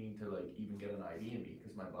morphine to like even get an IV in me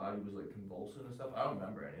because my body was like convulsing and stuff. I don't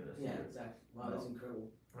remember any of this. Yeah, either. exactly. Wow, that's incredible.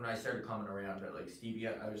 When I started coming around at like Stevie,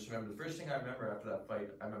 I just remember the first thing I remember after that fight.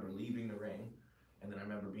 I remember leaving the ring, and then I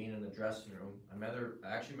remember being in the dressing room. I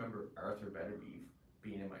actually remember Arthur Betterbeeve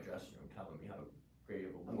being in my dressing room telling me how great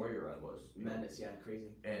of a warrior I was. You know? Madness, yeah,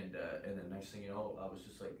 crazy. And then next thing you know, I was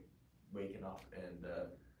just like waking up, and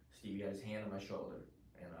Stevie had his hand on my shoulder,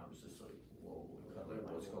 and I was just like, whoa, kind of like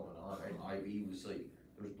what's going on? Right? IV was like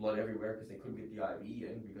there was blood everywhere because they couldn't get the IV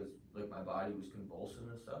in because like my body was convulsing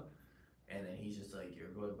and stuff. And then he's just like,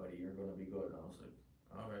 "You're good, buddy. You're gonna be good." And I was like,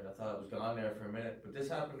 "All right." I thought I was gone there for a minute, but this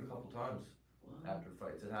happened a couple times after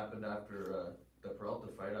fights. It happened after the Peralta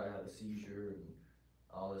fight. I had a seizure and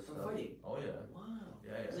all this From stuff. fighting? Oh yeah. Wow.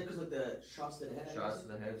 Yeah, Is yeah. it because like the shots to the head? Shots to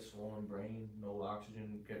the head, swollen brain, no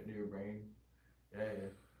oxygen getting to your brain. Yeah, yeah.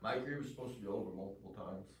 My career was supposed to be over multiple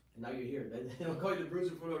times. And now you're here. They don't call you the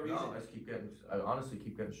bruiser for no reason. No, I honestly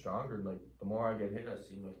keep getting stronger. And like the more I get hit, I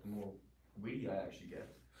seem like the more weedy I actually get.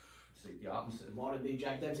 It's like the opposite. Modern day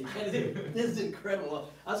Jack Dempsey. This is incredible.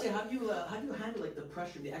 I'll say, how do you handle like the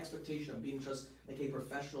pressure, the expectation of being just like a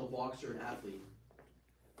professional boxer and athlete?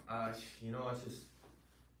 You know, it's just,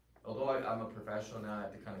 although I'm a professional now, I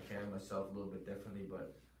have to kind of carry myself a little bit differently,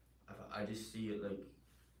 but I just see it like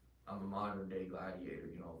I'm a modern day gladiator.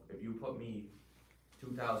 You know, if you put me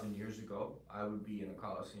 2,000 years ago, I would be in a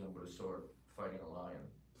coliseum with a sword fighting a lion.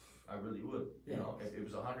 I really would. You know, if it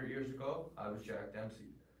was 100 years ago, I was Jack Dempsey.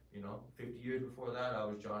 You know, 50 years before that, I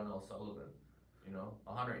was John L. Sullivan. You know,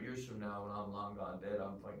 100 years from now, when I'm long gone dead,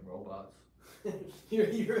 I'm fighting robots.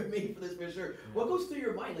 you're made for this for sure. What goes through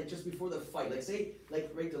your mind like just before the fight? Like say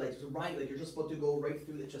like right to like Ryan, like you're just about to go right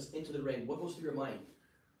through just into the ring. What goes through your mind?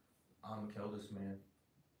 I'm gonna kill this man,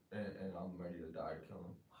 and I'm ready to die to kill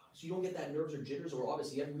him. So you don't get that nerves or jitters, or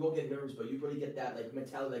obviously we all get nerves, but you really get that like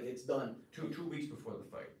mentality, like it's done. Two weeks before the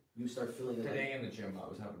fight. You start feeling it. Today in the gym, I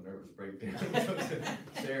was having nervous breakdowns.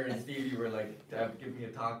 Sarah and Stevie were like, give me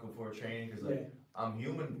a talk before training, because like, I'm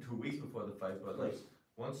human 2 weeks before the fight, but like,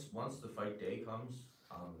 once the fight day comes,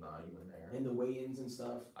 I'm not even there. And the weigh-ins and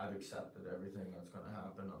stuff. I've accepted everything that's gonna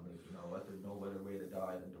happen. I'm like, you know what, there's no better way to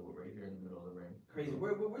die than do it right here in the middle of the ring. Crazy.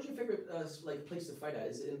 Where's your favorite like place to fight at?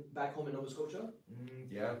 Is it back home in Nova Scotia?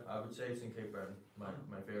 Yeah, I would say it's in Cape Breton.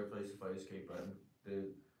 My favorite place to fight is Cape Breton.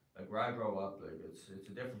 Like where I grow up, like it's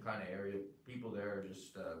a different kind of area. People there are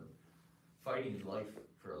just fighting is life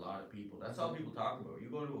for a lot of people. That's all people talk about. You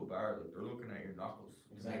go to a bar, like they're looking at your knuckles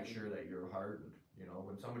to make sure that you're hardened. You know,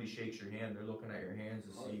 when somebody shakes your hand, they're looking at your hands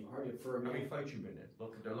to see how many fights you've been in.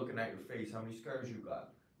 They're looking at your face, how many scars you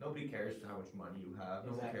got. Nobody cares how much money you have.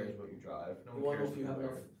 No one cares what you drive. No one cares if you have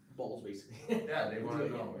enough balls, basically. Yeah, they want to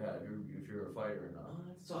know. Yeah, if you're a fighter or not.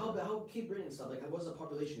 So how Cape Breton and stuff, like what's the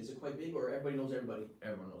population? Is it quite big or everybody knows everybody?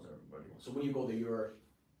 Everyone knows everybody. So when you go there, you're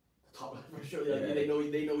top for sure. Yeah. They know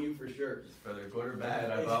you for sure. Whether good or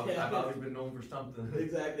bad, I've always been known for something.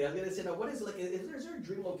 Exactly. I was gonna say now, what is it like? Is there a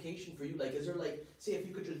dream location for you? Like, is there like, say if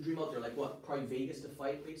you could just dream out there, like what? Probably Vegas to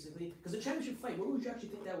fight, basically. Because the championship fight, where would you actually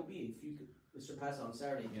think that would be if you could surpass it on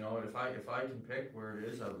Saturday? You know, if I can pick where it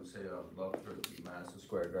is, I would say I would love for it to be Madison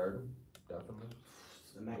Square Garden, definitely.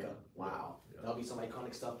 The Mecca. Wow. Yeah. That'll be some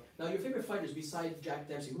iconic stuff. Now, your favorite fighters besides Jack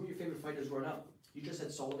Dempsey, who are your favorite fighters growing up? You just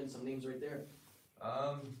said Sullivan, some names right there.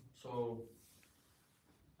 So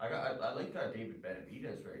I like David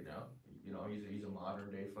Benavidez right now. You know, he's a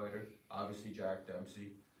modern day fighter. Obviously Jack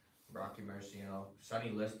Dempsey, Rocky Marciano, Sonny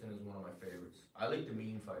Liston is one of my favorites. I like the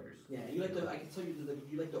mean fighters. Yeah, you like I can tell you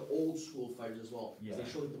you like the old school fighters as well. Yeah. They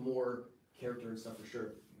show like the more character and stuff for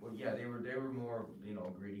sure. Well, yeah, they were more, you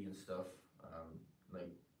know, gritty and stuff. Like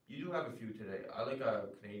you do have a few today. I like a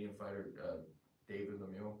Canadian fighter, David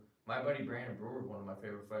Lemieux. My buddy Brandon Brewer, one of my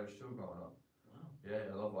favorite fighters too, growing up. Wow. Yeah,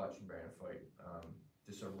 I love watching Brandon fight.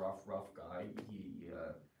 Just a rough guy.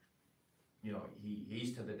 You know,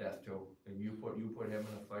 he's to the death too. If you put him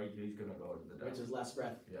in a fight, he's gonna go to the death. It's his last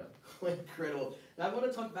breath. Yeah. Incredible. Now I want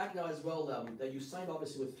to talk back now as well. That you signed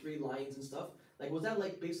obviously with 3 Lions and stuff. Like, was that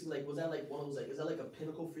like basically like, was that like one of those like, is that like a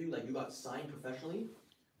pinnacle for you? Like you got signed professionally?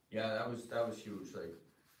 Yeah, that was huge. Like,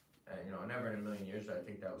 you know, never in a million years did I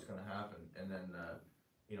think that was gonna happen. And then,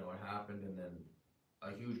 you know, it happened. And then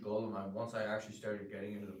a huge goal of mine. Once I actually started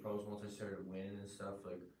getting into the pros, once I started winning and stuff,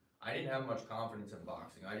 like I didn't have much confidence in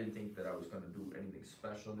boxing. I didn't think that I was gonna do anything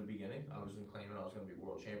special in the beginning. I wasn't claiming I was gonna be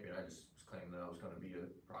world champion. I just was claiming that I was gonna be a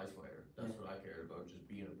prize fighter. That's what I cared about, just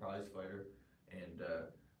being a prize fighter. And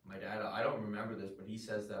my dad, I don't remember this, but he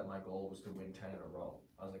says that my goal was to win 10 in a row.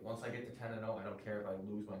 I was like, once I get to 10 and 0, I don't care if I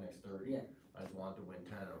lose my next 30. Yeah. I just wanted to win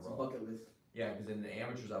 10 in a It's a row. bucket list. Yeah, because in the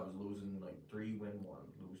amateurs I was losing like 3, win 1,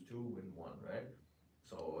 lose 2, win 1, right?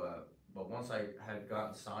 So, but once I had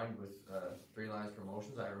gotten signed with Three Lions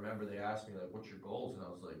Promotions, I remember they asked me like, "What's your goals?" And I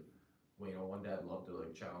was like, "Well, you know, one day I'd love to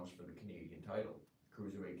like challenge for the Canadian title,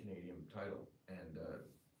 cruiserweight Canadian title." And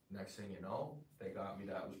next thing you know, they got me.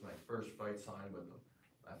 That was my first fight signed with them.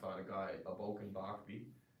 I fought a guy, Abokan Bakby,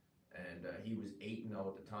 and he was 8-0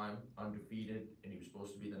 at the time, undefeated, and he was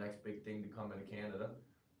supposed to be the next big thing to come into Canada.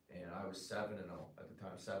 And I was 7-0 at the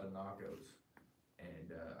time, 7 knockouts.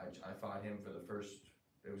 And I fought him for the first.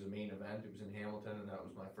 It was a main event. It was in Hamilton, and that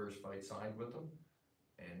was my first fight signed with him.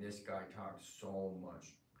 And this guy talked so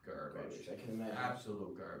much garbage. I can imagine.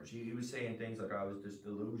 Absolute garbage. He was saying things like I was just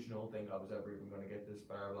delusional, think I was ever even going to get this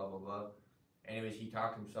far, blah, blah, blah. Anyways, he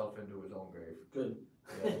talked himself into his own grave. Good.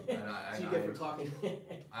 Yeah, and So you get for talking.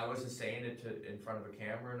 I wasn't saying it in front of a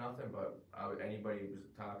camera or nothing, but anybody who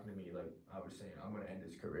was talking to me, like, I was saying, I'm going to end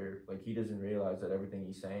his career. Like, he doesn't realize that everything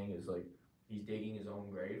he's saying is, like, he's digging his own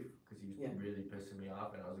grave, because he's really pissing me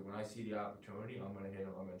off. And I was like, when I see the opportunity, I'm going to hit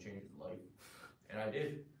him, I'm going to change his life. And I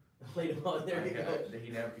did. Later on, there you go.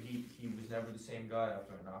 He was never the same guy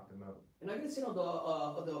after I knocked him out. And I gotta say, on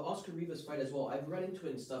the Oscar Rivas fight as well, I've read into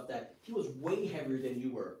it and stuff that he was way heavier than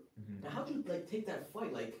you were. Mm-hmm. Now, how'd you like take that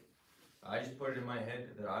fight? Like, I just put it in my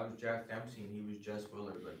head that I was Jack Dempsey and he was Jess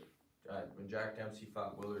Willard. Like, when Jack Dempsey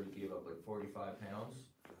fought Willard, he gave up like 45 pounds,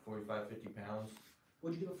 45, 50 pounds.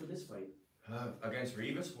 what'd you give up for this fight? Against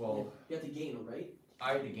Rivas, well, You had to gain, right?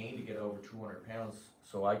 I had to gain to get over 200 pounds.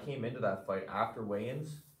 So I came into that fight after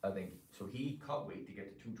weigh-ins, I think. So he cut weight to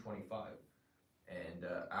get to 225. And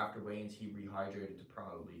after weigh-ins, he rehydrated to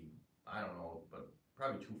probably, I don't know, but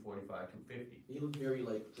probably 245, 250. He looked very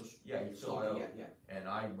like just Yeah, he filled salty, out. yeah. And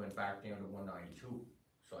I went back down to 192.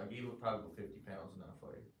 So I gave up probably 50 pounds in that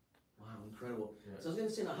fight. Wow, incredible. Yeah. So I was gonna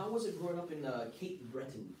say, now, how was it growing up in Cape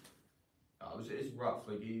Breton? It's rough.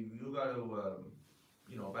 Like you got to,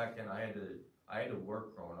 you know, back then I had to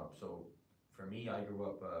work growing up. So for me, I grew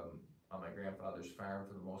up on my grandfather's farm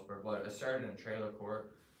for the most part. Well, I started in a trailer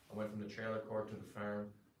court. I went from the trailer court to the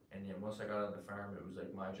farm, and then once I got on the farm, it was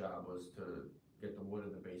like my job was to get the wood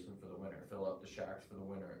in the basement for the winter, fill up the shacks for the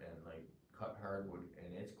winter, and like cut hardwood,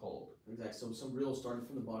 and it's cold. Exactly. So some real starting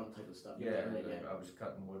from the bottom type of stuff. Yeah, like I was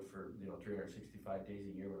cutting wood for 365 days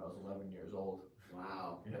a year when I was 11 years old.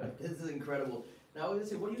 Wow. Yeah. This is incredible. Now, I was gonna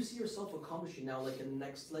say, what do you see yourself accomplishing now, like in the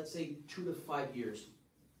next, let's say, 2 to 5 years?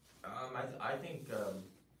 I think,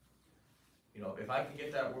 you know, if I can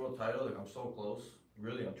get that world title, like I'm so close.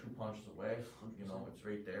 Really, I'm 2 punches away. You know, it's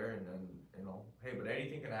right there, and then you know, hey, but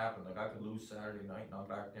anything can happen. Like I could lose Saturday night, and I'm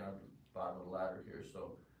back down at the bottom of the ladder here.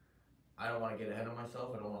 So I don't want to get ahead of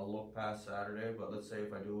myself. I don't want to look past Saturday. But let's say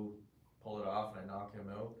if I do pull it off and I knock him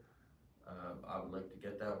out, I would like to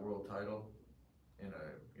get that world title in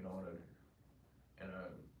a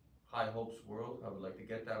high hopes world. I would like to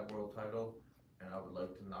get that world title, and I would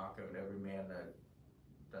like to knock out every man that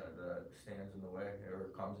stands in the way or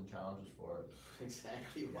comes and challenges for it.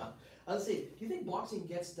 Exactly. Wow. I was gonna say, do you think boxing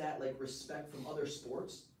gets that like respect from other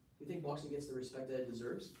sports? Do you think boxing gets the respect that it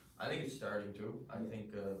deserves? I think it's starting to. I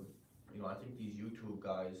think you know, I think these YouTube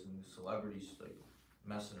guys and celebrities like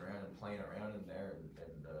messing around and playing around in there and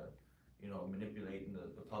you know, manipulating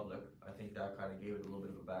the public. I think that kind of gave it a little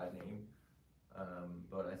bit of a bad name.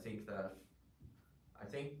 But I think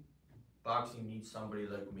boxing needs somebody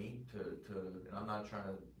like me to and I'm not trying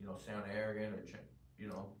to, you know, sound arrogant or, you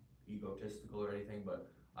know, egotistical or anything,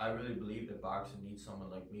 but I really believe that boxing needs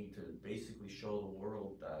someone like me to basically show the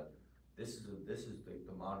world that this is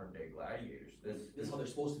the modern day gladiators. This is how they're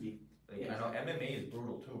supposed to be. Like, Yeah, I know MMA is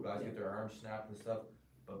brutal too. Guys get their arms snapped and stuff,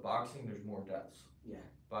 but boxing there's more deaths. Yeah.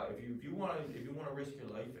 But if you want to risk your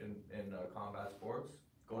life in combat sports,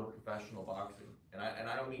 go to professional boxing. And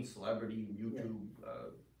I don't mean celebrity YouTube,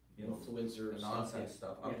 you know, Influencers, nonsense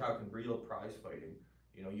stuff. I'm talking real prize fighting.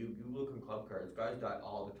 You know, you look in club cards, guys die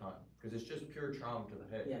all the time because it's just pure trauma to the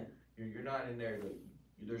head. Yeah. You're not in there like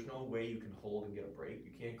there's no way you can hold and get a break.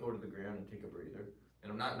 You can't go to the ground and take a breather.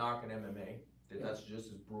 And I'm not knocking MMA. That's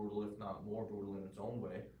just as brutal, if not more brutal in its own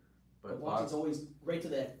way. But boxing's always right to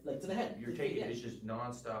the head. You're taking it's just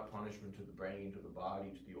non-stop punishment to the brain, to the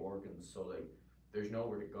body, to the organs. So like, there's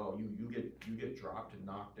nowhere to go. You get dropped and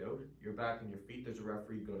knocked out. You're back on your feet. There's a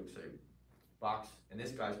referee go to say, box, and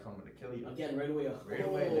this guy's coming to kill you again right away. Right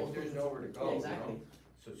away. Like, there's nowhere to go. Yeah, exactly. You know?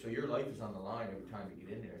 So your life is on the line every time you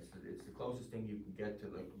get in there. It's the closest thing you can get to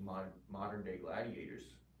like modern day gladiators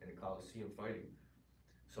in a Coliseum fighting.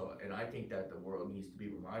 So, and I think that the world needs to be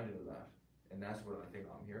reminded of that. And that's what I think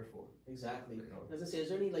I'm here for. Exactly. You know? As I say, is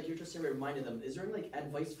there any, like, you're just reminding them, is there any, like,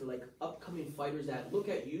 advice for, like, upcoming fighters that look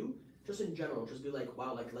at you, just in general, just be like,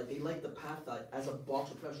 wow, like they like the path that, as a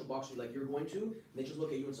boxer, professional boxer, like, you're going to, and they just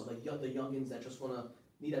look at you and stuff, like, the youngins that just wanna,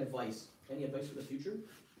 need advice. Any advice for the future?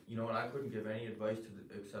 You know, and I couldn't give any advice to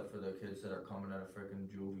except for the kids that are coming out of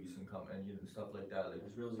freaking juvies and and stuff like that. Like,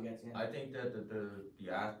 As real as it gets, yeah. I think that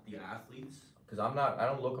the athletes, because I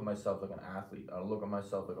don't look at myself like an athlete. I don't look at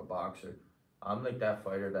myself like a boxer. I'm like that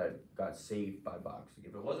fighter that got saved by boxing.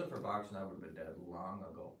 If it wasn't for boxing, I would have been dead long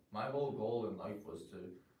ago. My whole goal in life was to,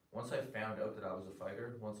 once I found out that I was a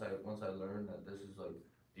fighter, once I learned that this is like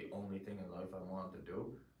the only thing in life I wanted to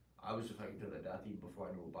do, I was just fighting to the death even before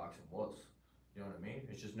I knew what boxing was. You know what I mean?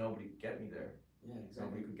 It's just nobody could get me there. Yeah,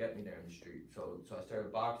 Nobody could get me there in the street. So I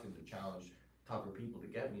started boxing to challenge tougher people to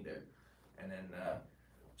get me there. And then,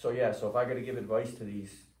 so if I got to give advice to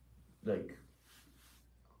these, like,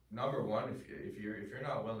 number one, if you're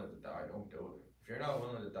not willing to die, don't do it. If you're not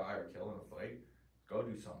willing to die or kill in a fight, go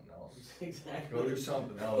do something else. Exactly. Go do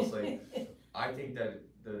something else. Like, I think that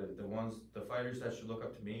the fighters that should look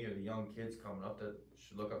up to me, or the young kids coming up that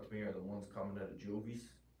should look up to me, are the ones coming out of juvies.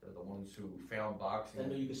 They're the ones who found boxing. I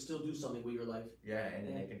know you can still do something with your life. Yeah, and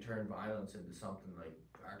then they can turn violence into something like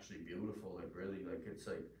actually beautiful. Like, really, like, it's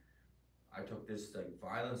like, I took this like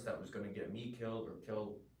violence that was gonna get me killed or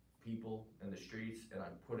kill people in the streets, and I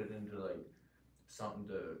put it into like something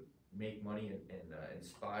to make money and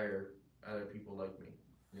inspire other people like me.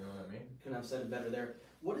 You know what I mean? Couldn't have said it better there.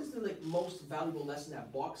 What is the like most valuable lesson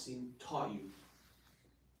that boxing taught you?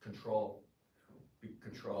 Control,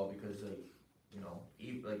 because like, you know,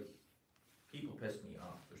 like, people piss me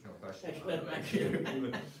off. There's no question about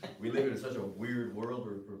it. We live in such a weird world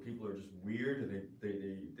where people are just weird, and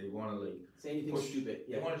they want to like say anything push, stupid.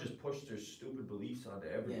 Yeah. They want to just push their stupid beliefs onto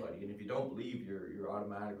everybody, and if you don't believe, you're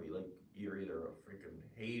automatically like, you're either a freaking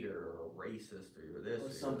hater or a racist or you're this Or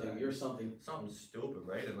or something. You're something. something stupid,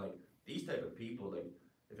 right? And like, these type of people, like,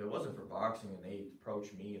 if it wasn't for boxing and they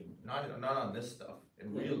approached me, and not on this stuff,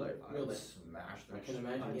 in real life, I would smash their I can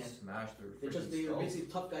imagine, I'd yeah. smash their They're just freaking they're skulls. basically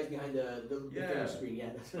tough guys behind the Yeah. film screen. Yeah,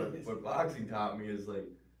 that's what it is. What boxing taught me is like,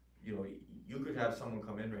 you know, you could have someone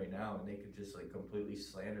come in right now and they could just like completely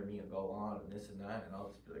slander me and go on and this and that, and I'll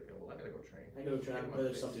just be like, well, I gotta go train. I gotta try Get to my put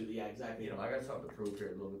fix. something. Yeah, exactly. You know, I got something to prove here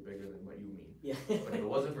a little bit bigger than what you mean. Yeah. But if it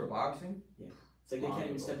wasn't for boxing, It's like they can't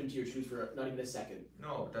even step into your shoes for not even a second.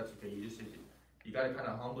 no, but that's okay. You gotta kind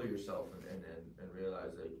of humble yourself and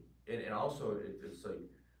realize like, and also it's like,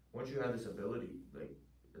 once you have this ability, like,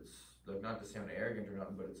 it's like, not to sound arrogant or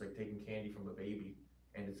nothing, but it's like taking candy from a baby,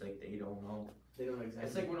 and it's like they don't know. They don't know exactly.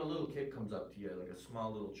 It's like when a little kid comes up to you, like a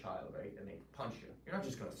small little child, right, and they punch you. You're not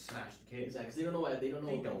just gonna smash the kid. Exactly. 'Cause they don't know what they don't know.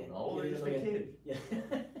 They don't know. Yeah, They're just a yeah. kid.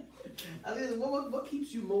 Yeah. I mean, what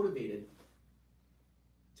keeps you motivated?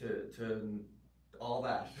 To all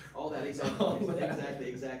that. All that, exactly. All that.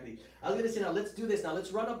 Exactly. I was gonna say, now let's do this. Now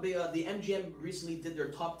let's run up the MGM recently did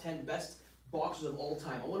their top 10 best boxers of all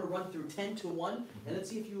time. I want to run through 10 to 1, and let's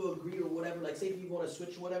see if you agree or whatever. Like, say if you want to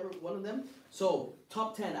switch whatever, one of them. So,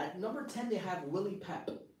 top 10. At number 10, they have Willie Pep.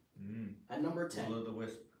 At number 10. Will of the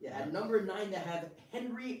Wisp. Yeah, at number 9, they have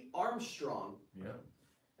Henry Armstrong. Yeah.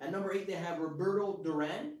 At number 8, they have Roberto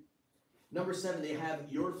Duran. Number 7, they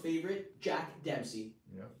have your favorite, Jack Dempsey.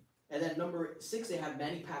 Yeah. And then number 6, they have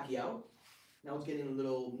Manny Pacquiao. Now it's getting a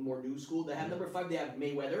little more new school. They have number 5, they have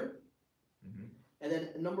Mayweather. And then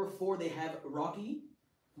number 4, they have Rocky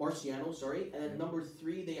Marciano, sorry. And then number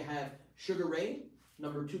 3, they have Sugar Ray.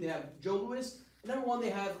 Number 2, they have Joe Louis. And number 1,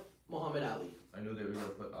 they have Muhammad Ali. I knew they were gonna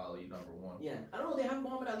put Ali number 1. Yeah, I don't know. They have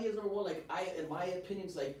Muhammad Ali as number 1. Like, in my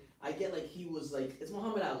opinions, like, I get like he was like, it's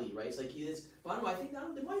Muhammad Ali, right? It's like he is. But I don't know. I think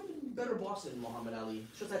that there might have been better boxers than Muhammad Ali.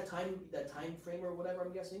 It's just that time frame or whatever.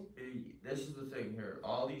 I'm guessing. This is the thing here.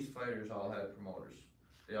 All these fighters all had promoters.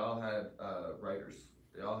 They all had writers.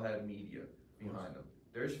 They all had media behind them.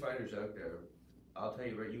 There's fighters out there. I'll tell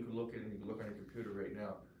you, right? You can look at it. You can look on your computer right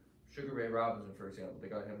now. Sugar Ray Robinson, for example, they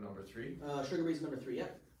got him number 3. Sugar Ray's number 3. Yeah.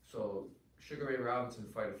 So Sugar Ray Robinson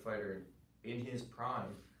fight a fighter in his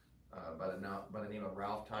prime by the name of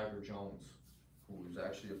Ralph Tiger Jones, who was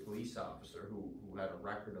actually a police officer who had a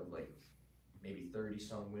record of like maybe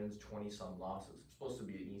 30-some wins, 20-some losses. It's supposed to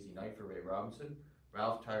be an easy night for Ray Robinson.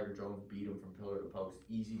 Ralph Tiger Jones beat him from pillar to post.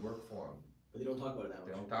 Easy work for him. But they don't talk about it that much.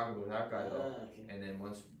 They don't talk about that guy though. Okay.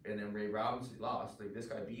 And then Ray Robinson lost. Like, this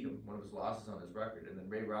guy beat him, one of his losses on his record. And then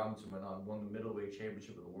Ray Robinson went on, won the middleweight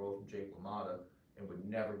championship of the world from Jake LaMotta, and would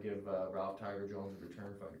never give Ralph Tiger Jones a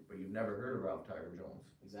return fight. But you've never heard of Ralph Tiger Jones.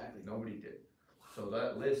 Exactly. Nobody did. So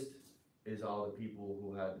that list is all the people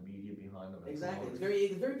who had the media behind them. Exactly. It's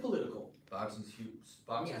very political. Boxing's huge.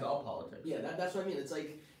 Boxing's Yeah. all politics. Yeah, that's what I mean. It's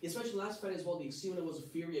like, especially last fight as well. You see when it was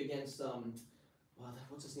Fury against well,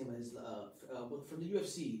 what's his name? His from the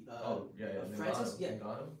UFC. Francis. Yeah.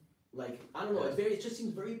 Ngannou? Like I don't know. Yeah. It just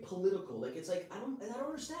seems very political. Like it's like I don't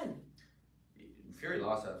understand. Fury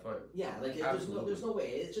lost that fight. Yeah, like Absolutely. there's no way.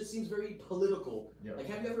 It just seems very political. Yeah. Like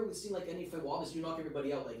have you ever seen like any fight? Well, obviously you knock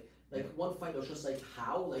everybody out. Like one fight was just like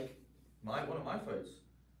how like. One of my fights,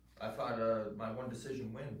 I fought my one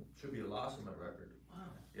decision win. Should be a loss on my record. Wow.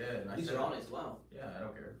 Yeah, and I These said, are honest. Wow. yeah, I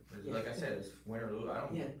don't care. It's Yeah. Like I said, it's win or lose. I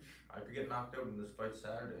don't. Yeah. I could get knocked out in this fight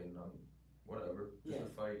Saturday, and whatever. Just Yeah. a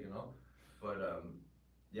fight, you know. But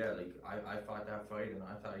yeah, like I fought that fight, and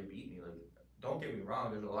I thought he beat me. Like, don't get me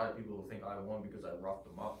wrong. There's a lot of people who think I won because I roughed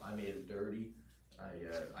him up. I made it dirty.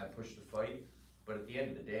 I pushed the fight, but at the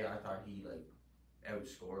end of the day, I thought he like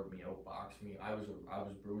outscored me, outboxed me. I was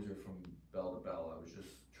bruiser from bell to bell. I was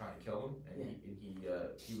just trying to kill him, and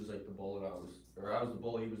he was like the bull, and I was the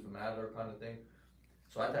bull. He was the Matador kind of thing.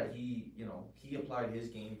 So I thought he applied his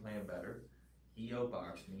game plan better. He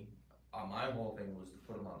outboxed me. My whole thing was to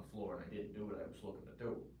put him on the floor, and I didn't do what I was looking to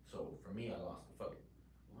do. So for me, I lost the fight,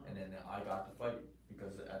 and then I got the fight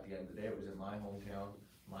because at the end of the day, it was in my hometown,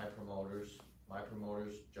 my promoters,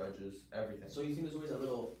 judges, everything. So you think there's always a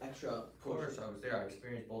little extra Of course, I was there. I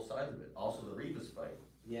experienced both sides of it. Also, the Rivas fight.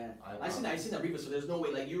 Yeah, I seen that Rivas. So there's no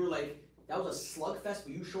way. Like you were like that was a slugfest, but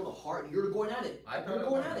you showed a heart. You're going at it. I thought You're I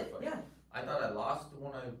going won at that it. fight. Yeah. I thought I lost the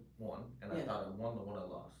one I won, and I Yeah. thought I won the one I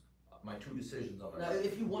lost. My two decisions on my Now, record.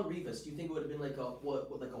 if you won Rivas, do you think it would have been like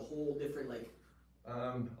like a whole different like?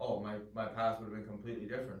 My path would have been completely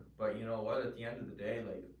different. But you know what? At the end of the day,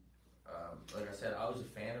 like I said, I was a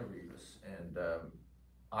fan of Rivas, and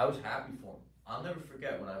I was happy for him. I'll never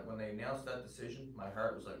forget when they announced that decision. My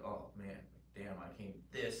heart was like, oh man, damn, I came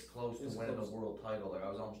this close to This winning close. the world title. Like I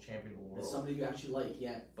was almost champion of the world. As somebody you actually like,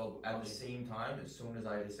 yeah. But at the Okay. same time, as soon as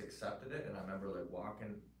I just accepted it, and I remember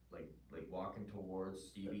walking towards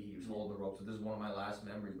Stevie, he was holding the ropes. So this is one of my last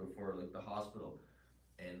memories before like the hospital,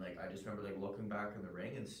 and like I just remember like looking back in the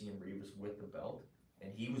ring and seeing Rivas with the belt,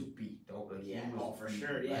 and he was beat. Yeah, he was for beat,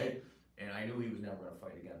 sure, yeah. right? And I knew he was never gonna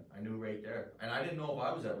fight again. I knew right there, and I didn't know if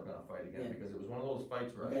I was ever gonna fight again Yeah. because it was one of those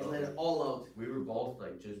fights where You I guys felt let like it all out. we were both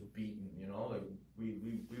like just beaten, you know, like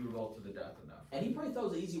we were both to the death in that. And he probably thought it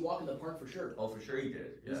was an easy walk in the park for sure. Oh, for sure he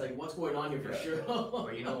did. He's Yeah. like, what's going on here for Yeah. sure?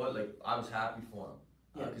 But you know what? Like I was happy for him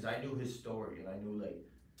Yeah. because I knew his story, and I knew like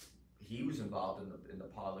he was involved in the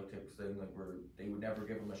politics thing, like where they would never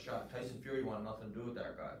give him a shot. Tyson Fury wanted nothing to do with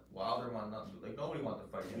that guy. Wilder wanted nothing. Like nobody wanted to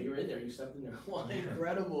fight Yeah, him. you were in there. You stepped in there. Wow,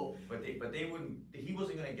 incredible. But they wouldn't. He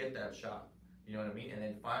wasn't gonna get that shot. You know what I mean? And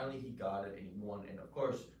then finally he got it and he won. And of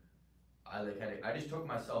course, I just took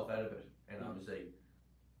myself out of it, and I was like,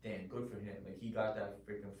 damn, good for him. Like he got that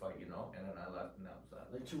freaking fight, you know. And then I left, and that was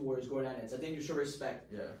that. Like two warriors going at it. So I think you show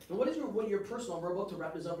respect. Yeah. And what your personal? We're about to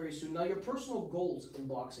wrap this up very soon. Now your personal goals in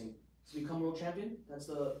boxing to become world champion. That's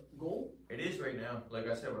the goal. It is right now. Like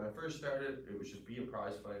I said, when I first started, it was just be a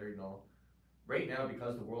prize fighter, you know. Right now,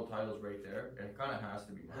 because the world title's right there, and it kind of has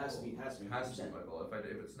to be my Has to goal. be. Has to be. It has to be 100%. my goal.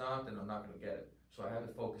 If it's not, then I'm not going to get it. So I have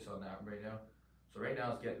to focus on that right now. So right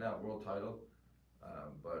now, it's getting that world title.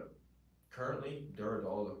 But currently,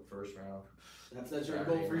 Duradol, the first round. That's your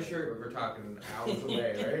goal for Saturday, sure. We're talking hours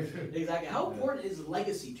away, right? Exactly. How important is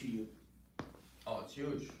legacy to you? Oh, it's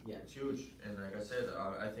huge. Yeah. It's huge. And like I said,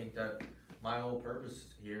 I think that my whole purpose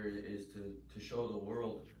here is to show the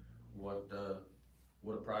world what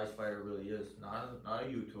a prize fighter really is. Not a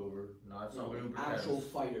YouTuber, not somebody who pretends. Actual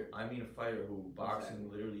fighter. I mean a fighter who boxing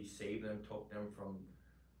literally saved them, took them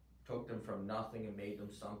from nothing and made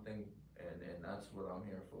them something, and that's what I'm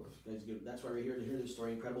here for. That's good. That's why we're here to hear this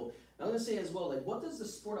story. Incredible. I'm gonna say as well, like, what does the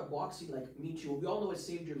sport of boxing like mean to you? We all know it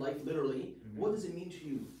saved your life, literally. Mhm. What does it mean to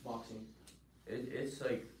you, boxing? It's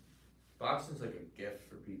like boxing's like a gift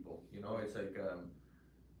for people. You know, it's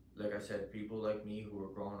like I said, people like me who were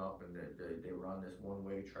growing up and they were on this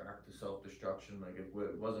one-way track to self-destruction. Like if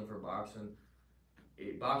it wasn't for boxing,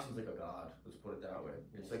 boxing's like a god. Let's put it that way.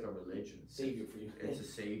 It's like a religion. Savior for you. It's a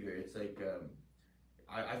savior. It's like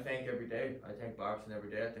I thank every day. I thank boxing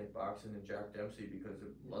every day. I thank boxing and Jack Dempsey because if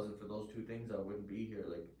it wasn't for those two things, I wouldn't be here.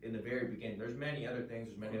 Like in the very beginning, there's many other things.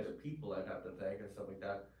 There's many other people I'd have to thank and stuff like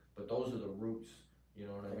that. But those are the roots. You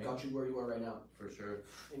know what I That mean? got you where you are right now. For sure.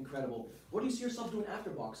 Incredible. What do you see yourself doing after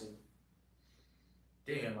boxing?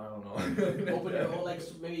 Damn, I don't know. Open your own, like,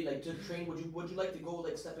 maybe like to train, would you like to go,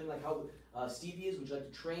 like, step in like how Stevie is, would you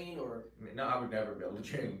like to train, or? I mean, no, I would never be able to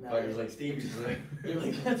train No, fighters yeah. like Stevie's. You're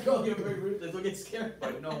like, let's go, let's go get scared.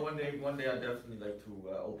 But no, one day I'd definitely like to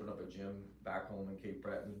open up a gym back home in Cape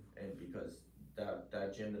Breton, and because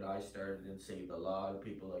that gym that I started and saved a lot of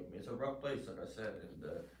people like me. It's a rough place, like I said, and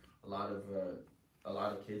a lot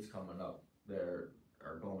of kids coming up there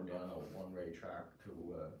are going down a one-way track to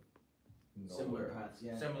Similar nowhere. paths,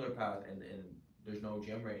 yeah. Similar path, and there's no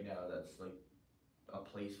gym right now that's like a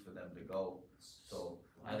place for them to go. So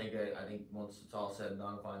I think once it's all said and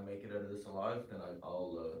done, if I make it out of this alive, then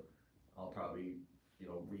I'll probably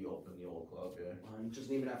reopen the old club. Yeah. Just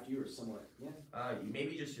name it after you or somewhat, yeah.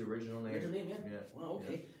 Maybe just the original name. Original name, yeah. Yeah. Well,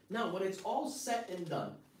 okay. Now, when it's all set and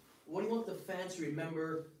done, what do you want the fans to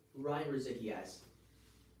remember Ryan Rozicki as?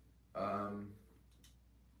 The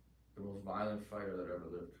most violent fighter that ever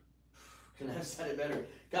lived. Couldn't have said it better.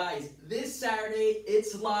 Guys, this Saturday,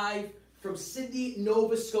 it's live from Sydney,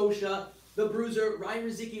 Nova Scotia. The Bruiser, Ryan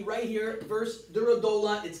Rozicki, right here versus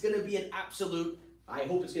Duradola. It's going to be an absolute, I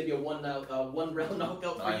hope it's going to be a one-round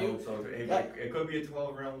knockout for I you. hope so. It could be a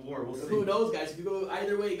 12-round war. We'll see. Who knows, guys? If you go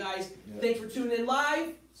either way, guys, thanks for tuning in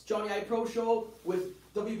live. It's Johnny I Pro Show with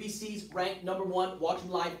WBC's ranked #1. Watch him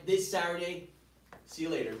live this Saturday. See you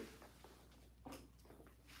later.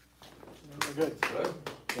 Good. Good.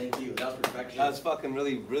 Thank you. That was perfection. That's fucking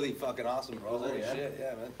really fucking awesome, bro. Holy yeah. shit,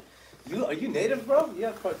 yeah, man. Are you native, bro? You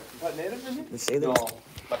have part native in you? Let's save it. No,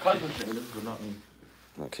 my cousin's native, but not me.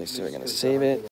 Okay, so we're gonna save it.